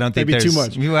I don't think maybe there's too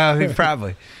much. Well,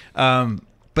 probably.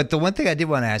 But the one thing I did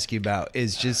want to ask you about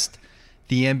is just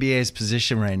the NBA's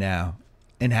position right now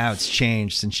and how it's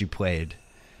changed since you played,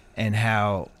 and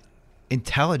how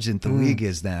intelligent the league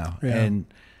is now. Yeah. And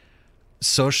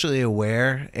socially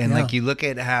aware, and Yeah. like you look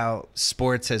at how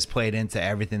sports has played into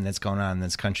everything that's going on in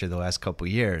this country the last couple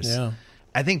of years. Yeah.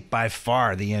 I think by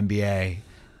far the NBA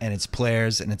and its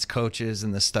players and its coaches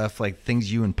and the stuff, like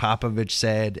things you and Popovich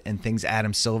said and things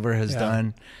Adam Silver has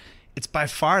done, it's by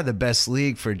far the best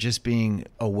league for just being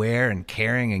aware and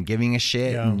caring and giving a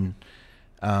shit. Yeah. And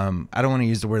I don't want to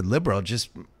use the word liberal,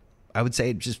 I would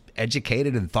say just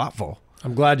educated and thoughtful.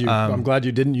 I'm glad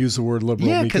you didn't use the word liberal.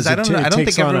 Yeah, because I don't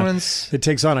think everyone's. It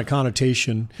takes on a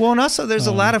connotation. Well, and also there's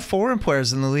a lot of foreign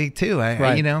players in the league too.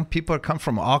 Right. You know, people come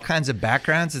from all kinds of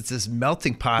backgrounds. It's this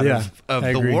melting pot of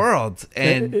I the agree. world,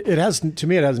 and it has, to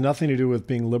me, it has nothing to do with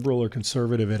being liberal or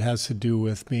conservative. It has to do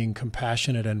with being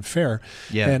compassionate and fair.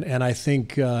 Yeah. And I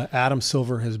think Adam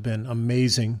Silver has been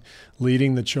amazing,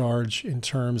 leading the charge in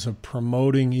terms of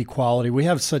promoting equality. We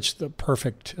have such the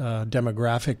perfect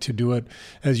demographic to do it.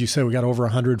 As you said, we got over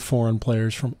 100 foreign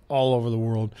players from all over the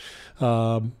world.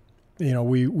 You know,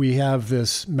 we have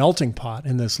this melting pot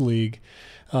in this league.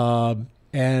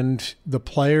 And the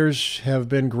players have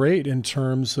been great in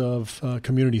terms of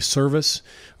community service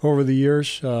over the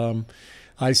years.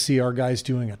 I see our guys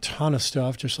doing a ton of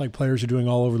stuff, just like players are doing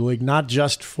all over the league, not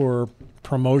just for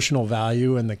promotional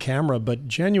value and the camera, but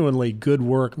genuinely good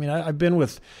work. I mean, I've been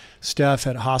with Steph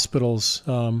at hospitals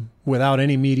without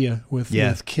any media with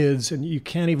kids, and you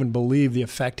can't even believe the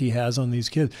effect he has on these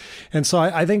kids. And so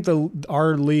I think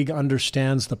our league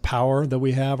understands the power that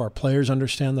we have. Our players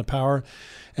understand the power,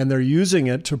 and they're using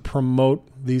it to promote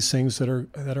these things that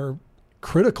are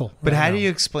critical. But how now. do you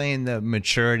explain the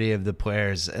maturity of the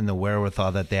players and the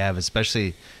wherewithal that they have?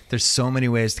 Especially, there's so many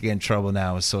ways to get in trouble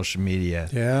now with social media.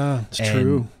 Yeah, it's and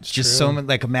true. It's just true. so many.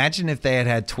 Like, imagine if they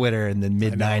had Twitter in the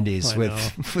mid '90s I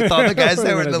with all the guys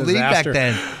that were in the league back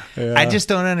then. Yeah. I just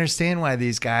don't understand why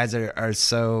these guys are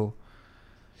so.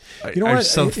 You know are what?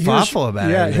 so thoughtful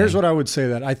about it. Yeah, here's what I would say.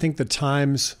 That I think the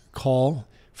times call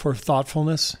for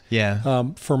thoughtfulness.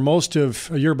 Yeah. For most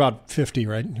of you're about 50,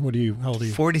 right? How old are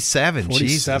you? 47. 47.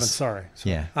 Jesus. Sorry.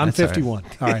 Yeah. I'm that's all right. 51.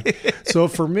 All right. So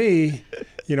for me,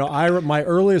 you know, my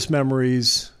earliest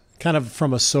memories, kind of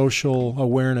from a social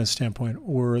awareness standpoint,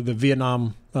 were the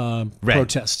Vietnam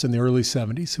protests in the early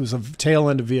 70s. It was a tail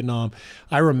end of Vietnam.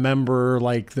 I remember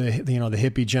like the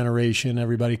hippie generation,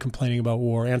 everybody complaining about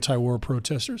war, anti-war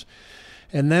protesters.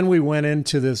 And then we went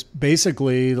into this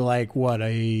basically like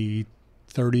a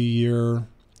 30-year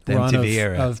run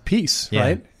of peace,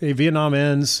 right? Vietnam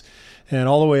ends, and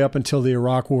all the way up until the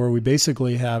Iraq War, we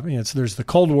basically have, so there's the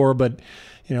Cold War, but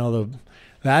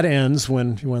that ends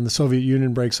when the Soviet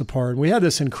Union breaks apart. We had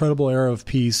this incredible era of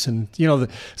peace, and the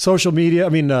social media. I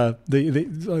mean, the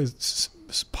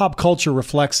pop culture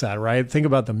reflects that, right? Think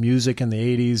about the music in the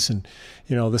 '80s, and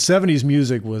the '70s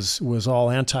music was all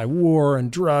anti-war and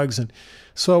drugs, and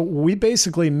so we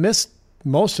basically missed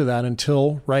most of that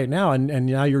until right now, and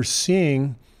now you're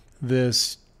seeing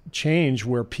this change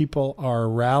where people are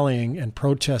rallying and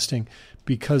protesting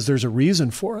because there's a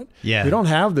reason for it. Yeah. We don't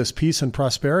have this peace and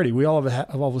prosperity. We all of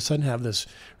a sudden have this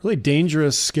really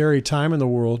dangerous, scary time in the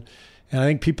world, and I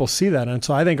think people see that, and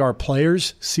so I think our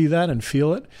players see that and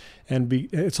feel it, and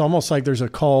it's almost like there's a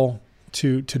call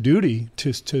to duty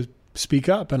to speak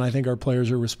up, and I think our players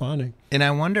are responding. And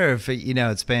I wonder if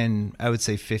it's been, I would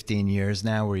say, 15 years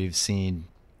now where you've seen,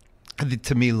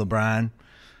 to me, LeBron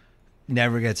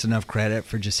never gets enough credit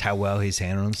for just how well he's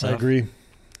handled himself. I agree.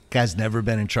 Guy's never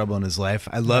been in trouble in his life.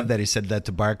 I love that he said that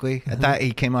to Barkley. I thought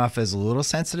he came off as a little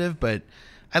sensitive, but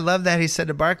I love that he said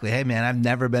to Barkley, hey, man, I've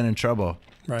never been in trouble.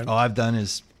 Right. All I've done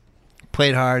is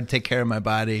played hard, take care of my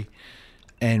body,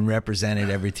 and represented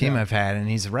every team I've had, and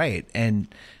he's right.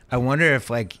 And I wonder if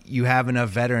you have enough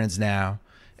veterans now,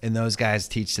 and those guys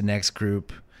teach the next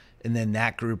group, and then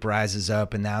that group rises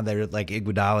up, and now they're like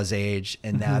Iguodala's age,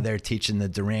 and now they're teaching the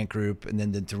Durant group, and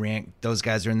then those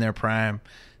guys are in their prime.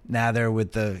 Now they're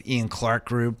with the Ian Clark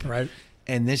group, right?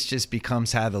 And this just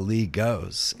becomes how the league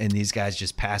goes, and these guys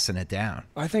just passing it down.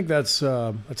 I think that's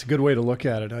a good way to look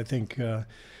at it. I think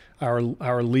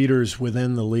our leaders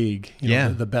within the league,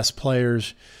 the best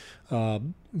players.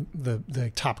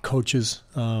 The top coaches,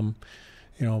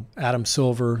 Adam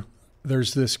Silver.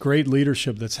 There's this great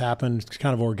leadership that's happened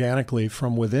kind of organically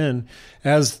from within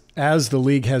as the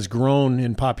league has grown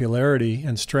in popularity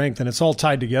and strength, and it's all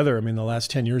tied together. I mean, the last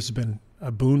 10 years has been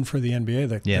a boon for the NBA.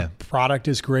 The product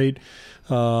is great.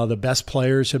 The best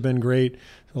players have been great.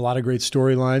 A lot of great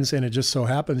storylines, and it just so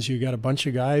happens you got a bunch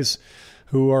of guys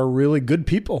who are really good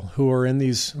people who are in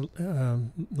these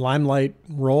limelight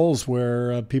roles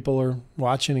where people are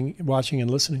watching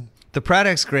and listening. The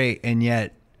product's great, and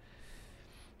yet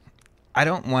I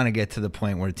don't want to get to the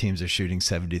point where teams are shooting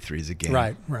 73s a game.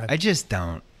 Right. I just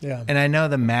don't. Yeah. And I know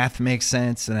the math makes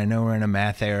sense, and I know we're in a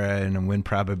math era and a win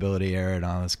probability era and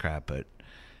all this crap, but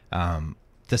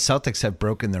the Celtics have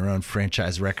broken their own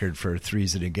franchise record for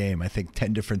threes in a game, I think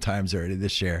 10 different times already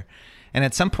this year. And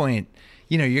at some point,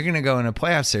 you're going to go in a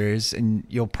playoff series, and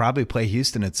you'll probably play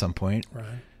Houston at some point, Right.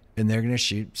 and they're going to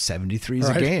shoot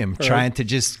 73s a game, trying to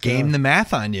just game the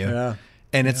math on you. Yeah.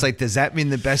 And it's like, does that mean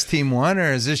the best team won,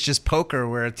 or is this just poker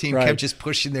where a team kept just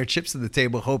pushing their chips to the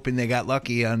table, hoping they got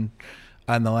lucky on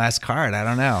the last card? I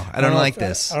don't know. I don't like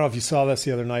this. I don't know if you saw this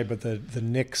the other night, but the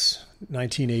Knicks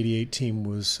 1988 team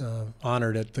was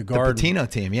honored at the Garden. The Patino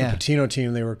team, yeah. The Patino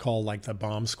team, they were called like the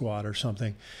Bomb Squad or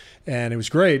something. And it was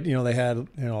great. They had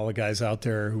all the guys out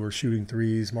there who were shooting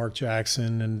threes, Mark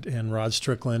Jackson and Rod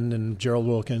Strickland and Gerald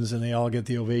Wilkins, and they all get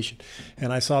the ovation.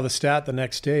 And I saw the stat the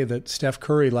next day that Steph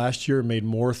Curry last year made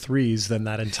more threes than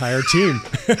that entire team.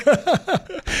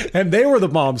 And they were the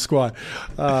Bomb Squad.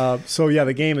 So, yeah,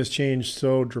 the game has changed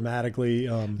so dramatically.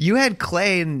 You had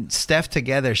Clay and Steph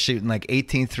together shooting like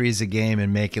 18 threes a game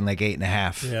and making like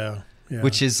 8.5. Yeah. Yeah.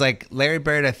 Which is like Larry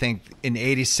Bird, I think, in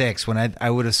 86, when I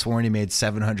would have sworn he made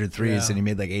 700 threes and he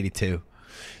made like 82.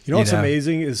 What's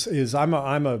amazing is I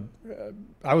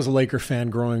was a Laker fan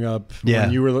growing up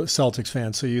when you were a Celtics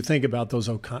fan. So you think about those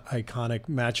iconic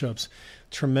matchups,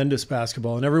 tremendous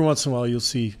basketball. And every once in a while you'll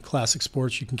see classic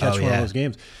sports. You can catch one of those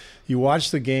games. You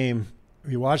watch the game,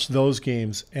 you watch those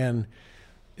games, and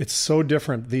it's so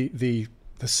different. The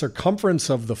circumference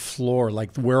of the floor,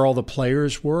 like where all the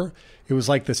players were, it was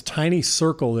like this tiny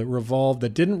circle that revolved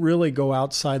that didn't really go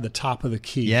outside the top of the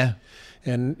key. Yeah.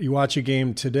 And you watch a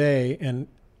game today, and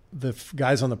the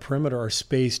guys on the perimeter are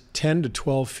spaced 10 to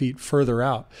 12 feet further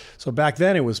out. So back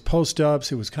then it was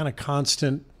post-ups. It was kind of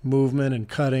constant movement and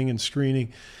cutting and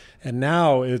screening. And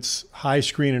now it's high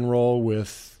screen and roll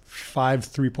with 5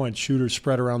 3-point shooters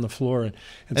spread around the floor. And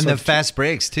so the fast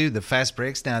breaks, too. The fast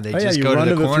breaks now, they just you go run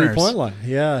to the corners. 3-point line.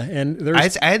 Yeah. And I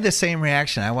had the same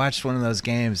reaction. I watched one of those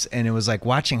games, and it was like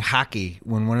watching hockey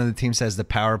when one of the teams has the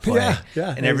power play.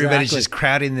 And everybody's just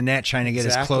crowding the net trying to get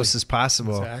as close as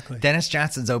possible. Exactly. Dennis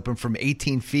Johnson's open from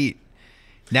 18 feet.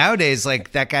 Nowadays,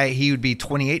 like that guy, he would be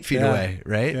 28 feet away,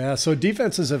 right? Yeah, so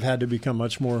defenses have had to become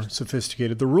much more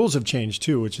sophisticated. The rules have changed,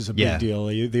 too, which is a big deal.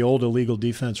 The old illegal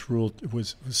defense rule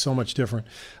was so much different.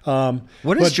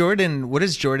 What does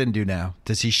Jordan do now?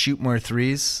 Does he shoot more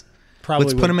threes? Probably.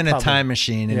 Let's put him in a time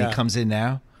machine, and he comes in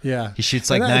now. Yeah. He shoots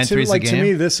like 9 threes a game. To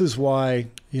me, this is why,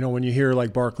 when you hear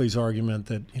like Barkley's argument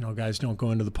that, guys don't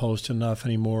go into the post enough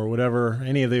anymore or whatever,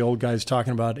 any of the old guys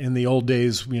talking about in the old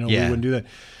days, we wouldn't do that.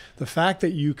 The fact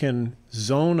that you can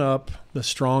zone up the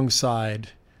strong side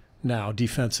now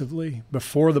defensively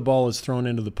before the ball is thrown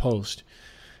into the post,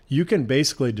 you can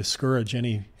basically discourage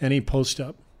any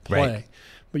post-up play. Right.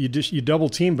 But you double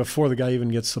team before the guy even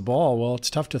gets the ball. Well, it's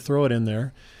tough to throw it in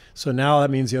there. So now that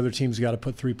means the other team's got to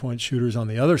put 3-point shooters on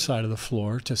the other side of the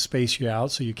floor to space you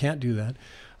out, so you can't do that.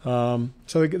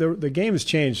 So the game has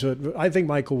changed. So I think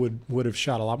Michael would have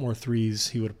shot a lot more threes.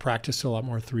 He would have practiced a lot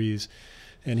more threes.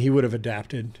 And he would have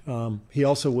adapted. He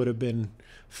also would have been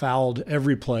fouled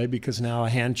every play because now a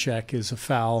hand check is a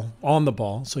foul on the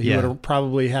ball. So he would have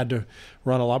probably had to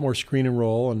run a lot more screen and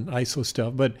roll and ISO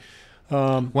stuff. But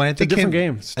it's a different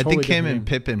game. I think him and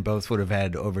Pippen both would have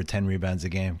had over 10 rebounds a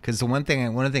game. Because one of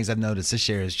the things I've noticed this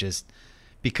year is just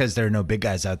because there are no big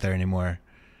guys out there anymore.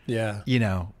 Yeah.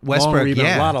 Westbrook,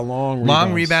 a lot of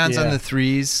long rebounds on the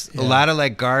threes. A lot of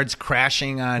like guards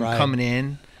crashing on coming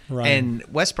in. Right. And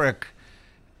Westbrook,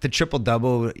 the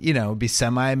triple-double, would be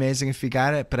semi-amazing if he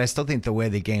got it, but I still think the way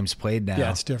the game's played now.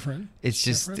 Yeah, it's different. It's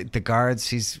just the guards,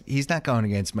 he's not going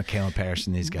against McHale Parrish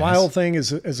and these guys. My whole thing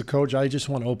is, as a coach, I just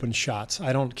want open shots.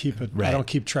 I don't keep it. Right. I don't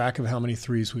keep track of how many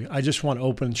threes I just want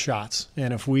open shots.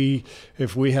 And if we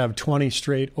have 20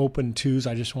 straight open twos,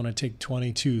 I just want to take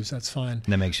 20 twos. That's fine.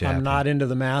 That makes you happy. I'm not into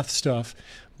the math stuff,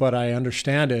 but I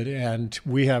understand it, and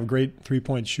we have great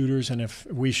 3-point shooters, and if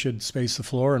we should space the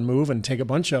floor and move and take a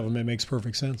bunch of them, it makes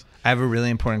perfect sense. I have a really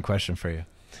important question for you.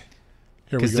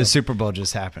 Here we go. Because the Super Bowl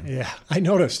just happened. Yeah, I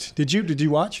noticed. Did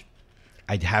you watch?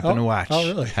 I happened to watch.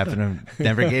 Oh, really?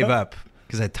 Never gave up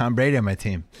because I had Tom Brady on my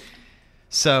team.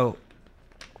 So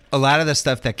a lot of the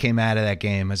stuff that came out of that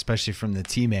game, especially from the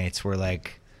teammates, were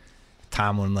like,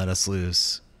 Tomlin let us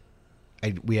lose.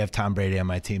 We have Tom Brady on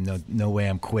my team. No way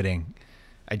I'm quitting.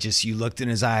 You looked in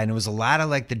his eye, and it was a lot of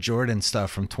like the Jordan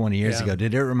stuff from 20 years ago.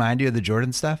 Did it remind you of the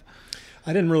Jordan stuff?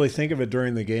 I didn't really think of it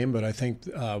during the game, but I think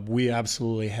we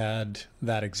absolutely had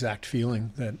that exact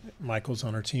feeling that Michael's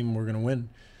on our team, we're going to win.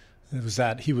 It was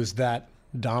that he was that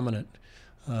dominant.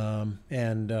 I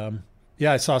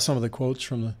saw some of the quotes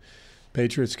from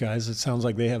Patriots guys, it sounds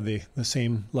like they have the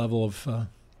same level of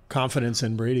confidence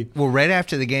in Brady. Well, right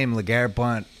after the game, LeGarrette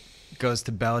Blount goes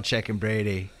to Belichick and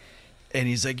Brady, and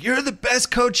he's like, "You're the best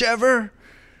coach ever,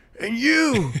 and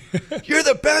you're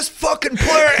the best fucking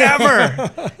player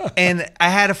ever." And I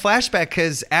had a flashback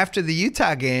because after the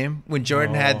Utah game, when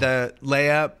Jordan had the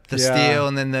layup, the steal,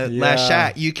 and then the last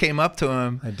shot, you came up to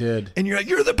him. I did. And you're like,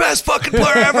 "You're the best fucking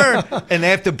player ever." And they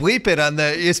have to bleep it on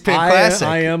the ESPN Classic.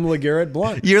 I am LeGarrette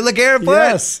Blount. You're LeGarrette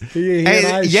Blount. Yes. He and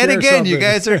I yet share again, you something.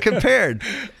 guys are compared.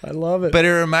 I love it. But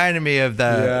it reminded me of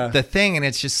the thing, and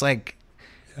it's just like,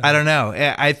 I don't know.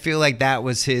 I feel like that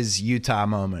was his Utah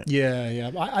moment.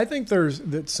 Yeah. I think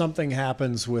that something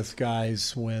happens with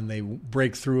guys when they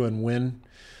break through and win.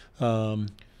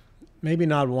 Maybe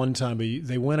not one time, but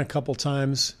they win a couple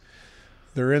times.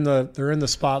 They're in the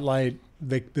spotlight.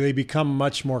 They become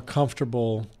much more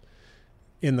comfortable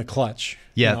in the clutch.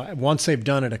 Yeah. You know, once they've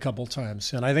done it a couple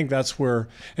times, and I think that's where.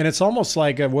 And it's almost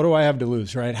like, what do I have to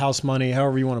lose, right? House money,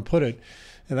 however you want to put it.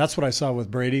 And that's what I saw with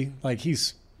Brady. Like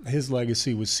his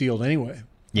legacy was sealed anyway.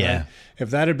 Yeah. Right? If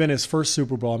that had been his first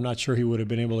Super Bowl, I'm not sure he would have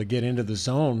been able to get into the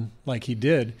zone like he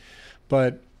did.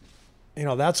 But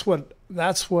that's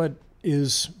what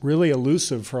is really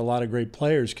elusive for a lot of great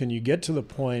players. Can you get to the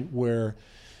point where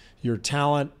your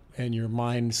talent and your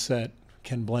mindset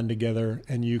can blend together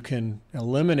and you can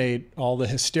eliminate all the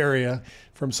hysteria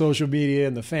from social media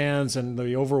and the fans and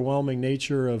the overwhelming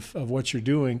nature of what you're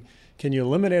doing? Can you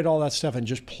eliminate all that stuff and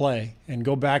just play and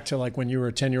go back to like when you were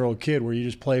a 10-year-old kid where you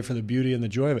just play for the beauty and the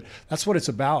joy of it? That's what it's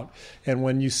about. And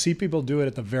when you see people do it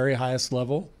at the very highest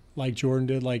level, like Jordan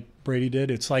did, like Brady did,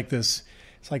 it's like this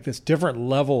different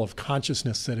level of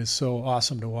consciousness that is so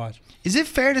awesome to watch. Is it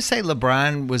fair to say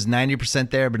LeBron was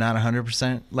 90% there but not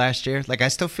 100% last year? Like, I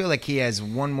still feel like he has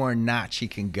one more notch he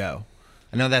can go.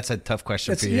 I know that's a tough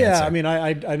question for you to answer. I mean,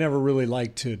 I never really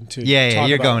like to talk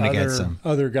you're about going against some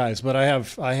other guys, but I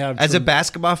have. As a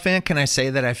basketball fan, can I say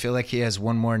that I feel like he has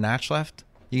one more notch left?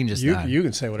 You can just nod. You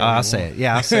can say whatever. I'll say it.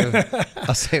 Yeah, I'll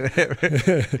say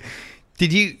whatever.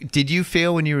 Did you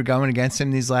feel when you were going against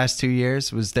him these last 2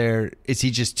 years? Is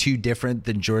he just too different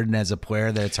than Jordan as a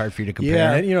player that it's hard for you to compare?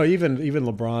 Yeah, and even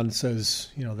LeBron says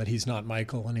that he's not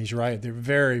Michael, and he's right. They're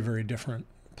very, very different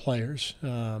players.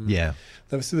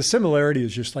 The similarity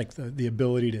is just like the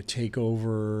ability to take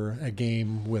over a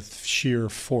game with sheer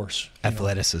force,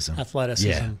 athleticism.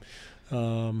 Yeah.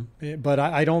 But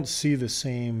I don't see the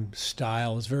same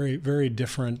style. It's very, very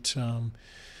different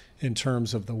in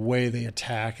terms of the way they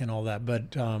attack and all that.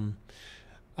 But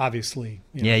obviously,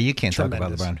 you can't talk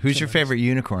about LeBron. Who's your favorite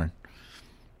unicorn?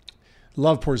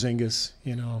 Love Porzingis.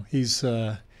 He's.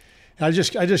 I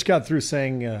just got through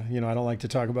saying, I don't like to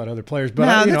talk about other players, but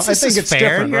I think it's fair.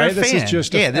 different, You're right? This is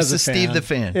just this is Steve the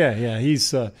fan. Yeah.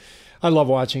 He's. I love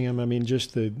watching him. I mean,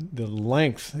 just the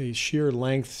length, the sheer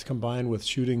length combined with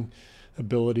shooting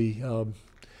ability.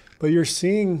 But you're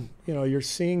seeing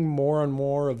more and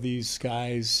more of these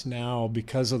guys now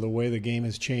because of the way the game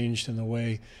has changed and the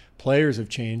way players have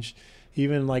changed.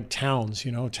 Even like Towns,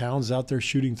 Towns out there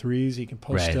shooting threes. He can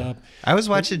post up. I was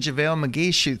watching JaVale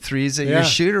McGee shoot threes at your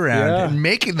shoot around and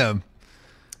making them.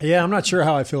 Yeah, I'm not sure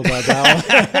how I feel about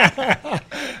that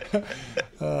one.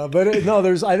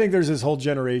 I think there's this whole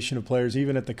generation of players,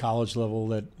 even at the college level,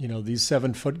 that, these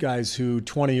 7-foot guys who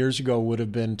 20 years ago would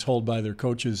have been told by their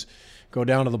coaches, go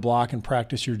down to the block and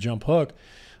practice your jump hook.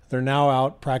 They're now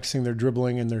out practicing their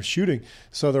dribbling and their shooting.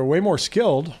 So they're way more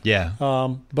skilled. Yeah.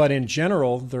 But in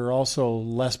general, they're also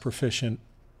less proficient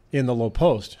in the low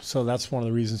post. So that's one of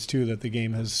the reasons, too, that the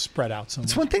game has spread out so much.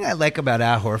 It's one thing I like about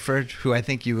Al Horford, who I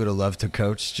think you would have loved to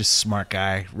coach. Just smart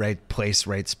guy, right place,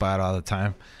 right spot all the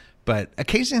time. But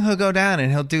occasionally he'll go down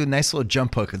and he'll do a nice little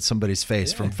jump hook in somebody's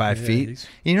face from 5 feet.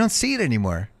 You don't see it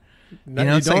anymore.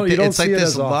 It's like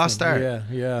this lost art.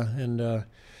 Yeah. And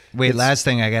wait, last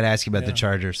thing I got to ask you about the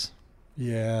Chargers.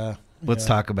 Yeah. Let's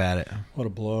talk about it. What a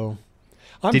blow.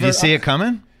 Did you see it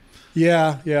coming?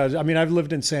 Yeah. I mean, I've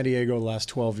lived in San Diego the last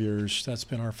 12 years. That's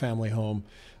been our family home.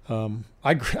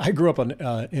 I grew up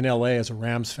in L.A. as a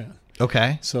Rams fan.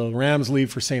 Okay. So Rams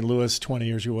leave for St. Louis 20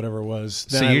 years ago, whatever it was.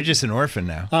 So you're just an orphan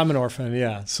now. I'm an orphan,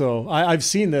 yeah. So I've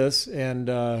seen this, and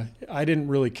I didn't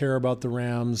really care about the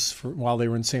Rams while they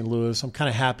were in St. Louis. I'm kind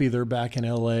of happy they're back in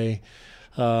L.A.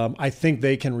 I think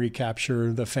they can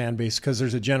recapture the fan base because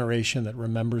there's a generation that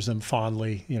remembers them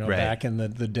fondly, back in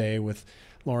the day with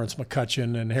Lawrence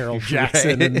McCutcheon and Harold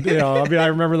Jackson. Right. And, I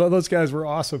remember those guys were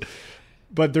awesome.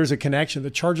 But there's a connection.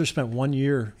 The Chargers spent 1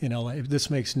 year in L.A.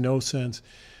 This makes no sense.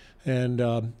 And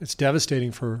it's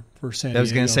devastating for San Diego. I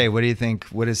was going to say, what do you think?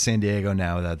 What is San Diego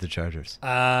now without the Chargers?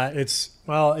 I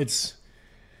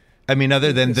I mean,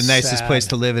 other than the It's nicest sad. place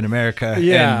to live in America.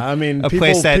 Yeah, and I mean, a people-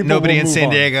 place that people nobody will in move San on.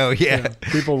 Diego. Yeah.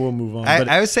 People will move on.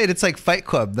 I would say it's like Fight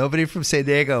Club. Nobody from San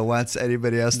Diego wants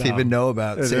anybody else to even know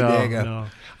about San Diego. No.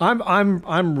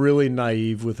 I'm really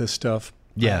naive with this stuff.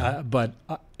 Yeah. But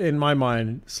in my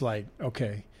mind, it's like,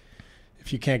 okay,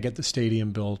 if you can't get the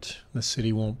stadium built, the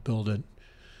city won't build it.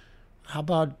 How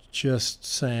about just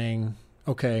saying,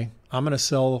 okay, I'm going to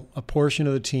sell a portion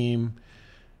of the team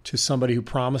to somebody who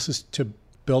promises to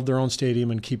build their own stadium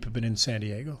and keep it in San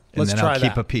Diego. And Let's then try I'll that.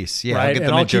 keep a piece. Yeah, right? I'll get the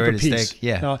And I'll keep a majority piece. stake.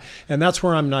 Yeah. And that's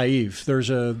where I'm naive. There's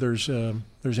an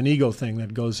ego thing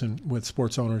that goes in with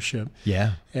sports ownership.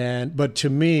 Yeah. But to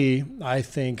me, I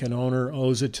think an owner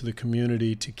owes it to the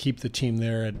community to keep the team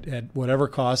there at whatever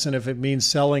cost. And if it means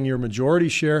selling your majority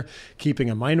share, keeping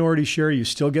a minority share, you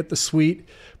still get the suite.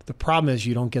 But the problem is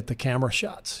you don't get the camera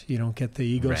shots. You don't get the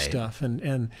ego stuff.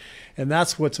 And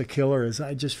that's what's a killer is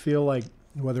I just feel like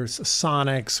whether it's the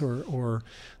Sonics or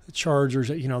the Chargers,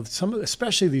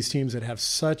 especially these teams that have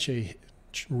such a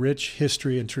rich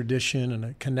history and tradition and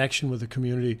a connection with the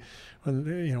community,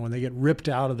 when they get ripped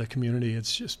out of the community,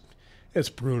 it's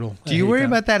brutal. Do you worry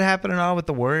about that happening at all with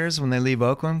the Warriors when they leave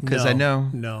Oakland? Because I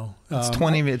know it's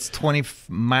 20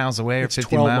 miles away or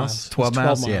 50 miles. 12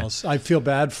 miles. I feel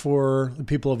bad for the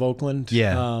people of Oakland.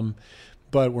 Yeah.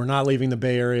 But we're not leaving the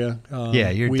Bay Area.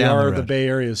 You're we down are the road. the Bay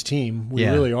Area's team. We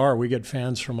really are. We get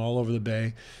fans from all over the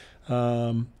Bay.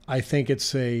 I think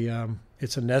it's a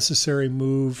necessary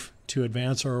move to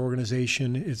advance our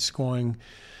organization. It's going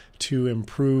to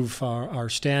improve our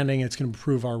standing. It's going to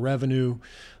improve our revenue.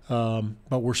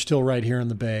 But we're still right here in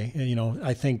the Bay. And,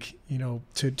 I think,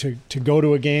 to go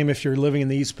to a game, if you're living in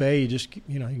the East Bay, you just,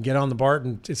 you get on the BART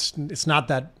and it's not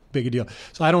that big a deal.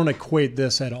 So I don't equate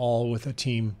this at all with a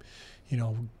team,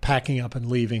 packing up and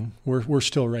leaving. We're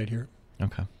still right here.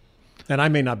 Okay. And I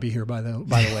may not be here by the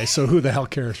way, so who the hell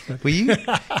cares? But Well, you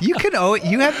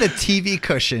have the TV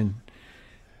cushion.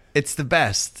 It's the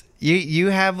best. You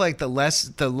have like the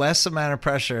least amount of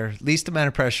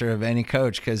pressure of any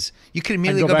coach because you can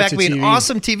immediately go back to being an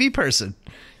awesome TV person.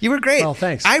 You were great. Well,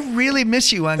 thanks. I really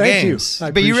miss you on Thank you. games.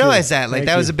 I But you appreciate realize it. that Thank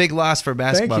that you. was a big loss for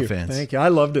basketball fans. Thank you. I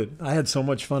loved it. I had so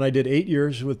much fun. I did 8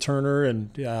 years with Turner,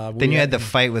 and Then you had the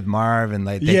fight with Marv, and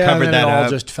they and covered then that it all up.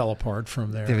 just fell apart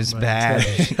from there. It was But,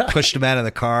 bad. Pushed him out of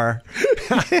the car.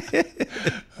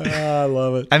 I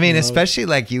love it. I mean, especially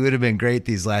like you would have been great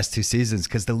these last 2 seasons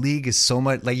because the league is so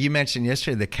much. Like you mentioned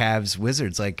yesterday, the Cavs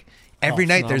Wizards. Like every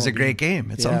night there's a great game.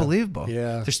 It's unbelievable.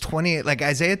 Yeah. There's 20. Like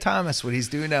Isaiah Thomas, what he's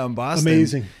doing now in Boston.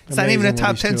 Amazing. It's not even a Amazing what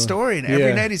top he's 10 doing. story, and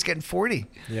every night he's getting 40.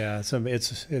 Yeah, it's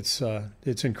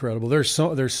incredible. There's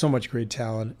so much great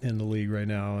talent in the league right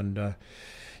now, and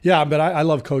but I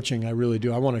love coaching. I really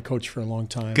do. I want to coach for a long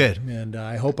time. Good. And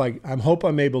I hope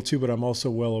I'm able to, but I'm also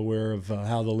well aware of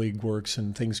how the league works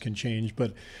and things can change.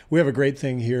 But we have a great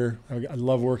thing here. I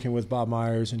love working with Bob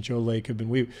Myers and Joe Lacob, and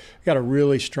we've got a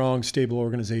really strong, stable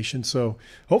organization. So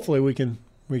hopefully we can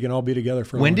all be together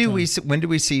for a long time. When do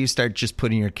we see you start just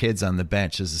putting your kids on the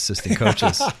bench as assistant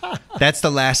coaches? That's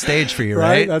the last stage for you,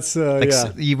 right? That's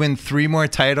You win 3 more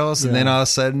titles, and then all of a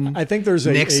sudden, I think there's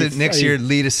Nick's your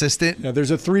lead assistant. Yeah,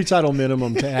 there's a 3-title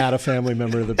minimum to add a family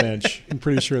member to the bench. I'm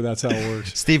pretty sure that's how it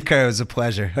works. Steve Kerr, it was a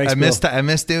pleasure. Thanks, I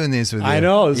missed doing these with you. I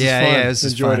know. This is fun. Yeah, this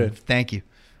is Enjoyed fun. it. Thank you.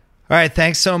 All right,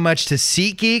 thanks so much to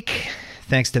SeatGeek.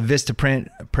 Thanks to Vistaprint.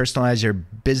 Personalize your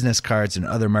business cards and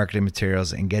other marketing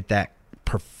materials and get that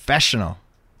professional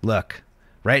look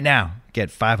right now. Get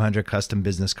 500 custom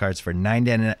business cards for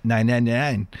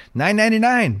 $9.99,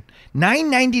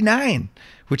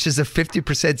 which is a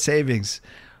 50% savings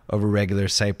over regular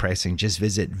site pricing. Just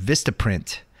visit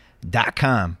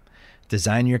Vistaprint.com.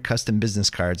 Design your custom business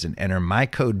cards and enter my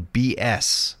code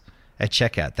BS at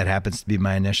checkout. That happens to be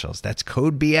my initials. That's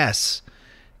code BS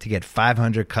to get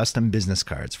 500 custom business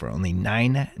cards for only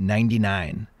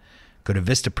 $9.99. Go to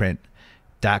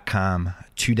Vistaprint.com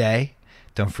today.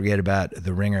 Don't forget about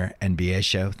the Ringer NBA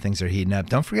show. Things are heating up.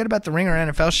 Don't forget about the Ringer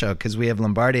NFL show because we have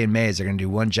Lombardi and Mays. They're going to do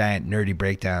one giant nerdy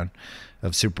breakdown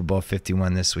of Super Bowl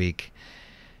 51 this week.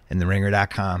 And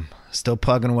theringer.com. Still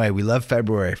plugging away. We love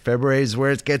February. February is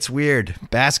where it gets weird.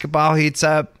 Basketball heats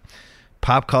up.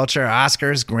 Pop culture,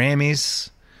 Oscars,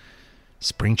 Grammys,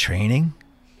 spring training.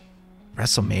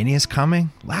 WrestleMania's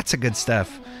coming. Lots of good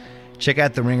stuff. Check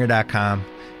out theringer.com.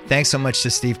 Thanks so much to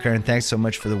Steve Kerr, and thanks so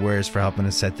much for the Warriors for helping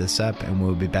us set this up. And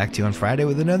we'll be back to you on Friday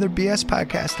with another BS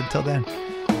podcast. Until then.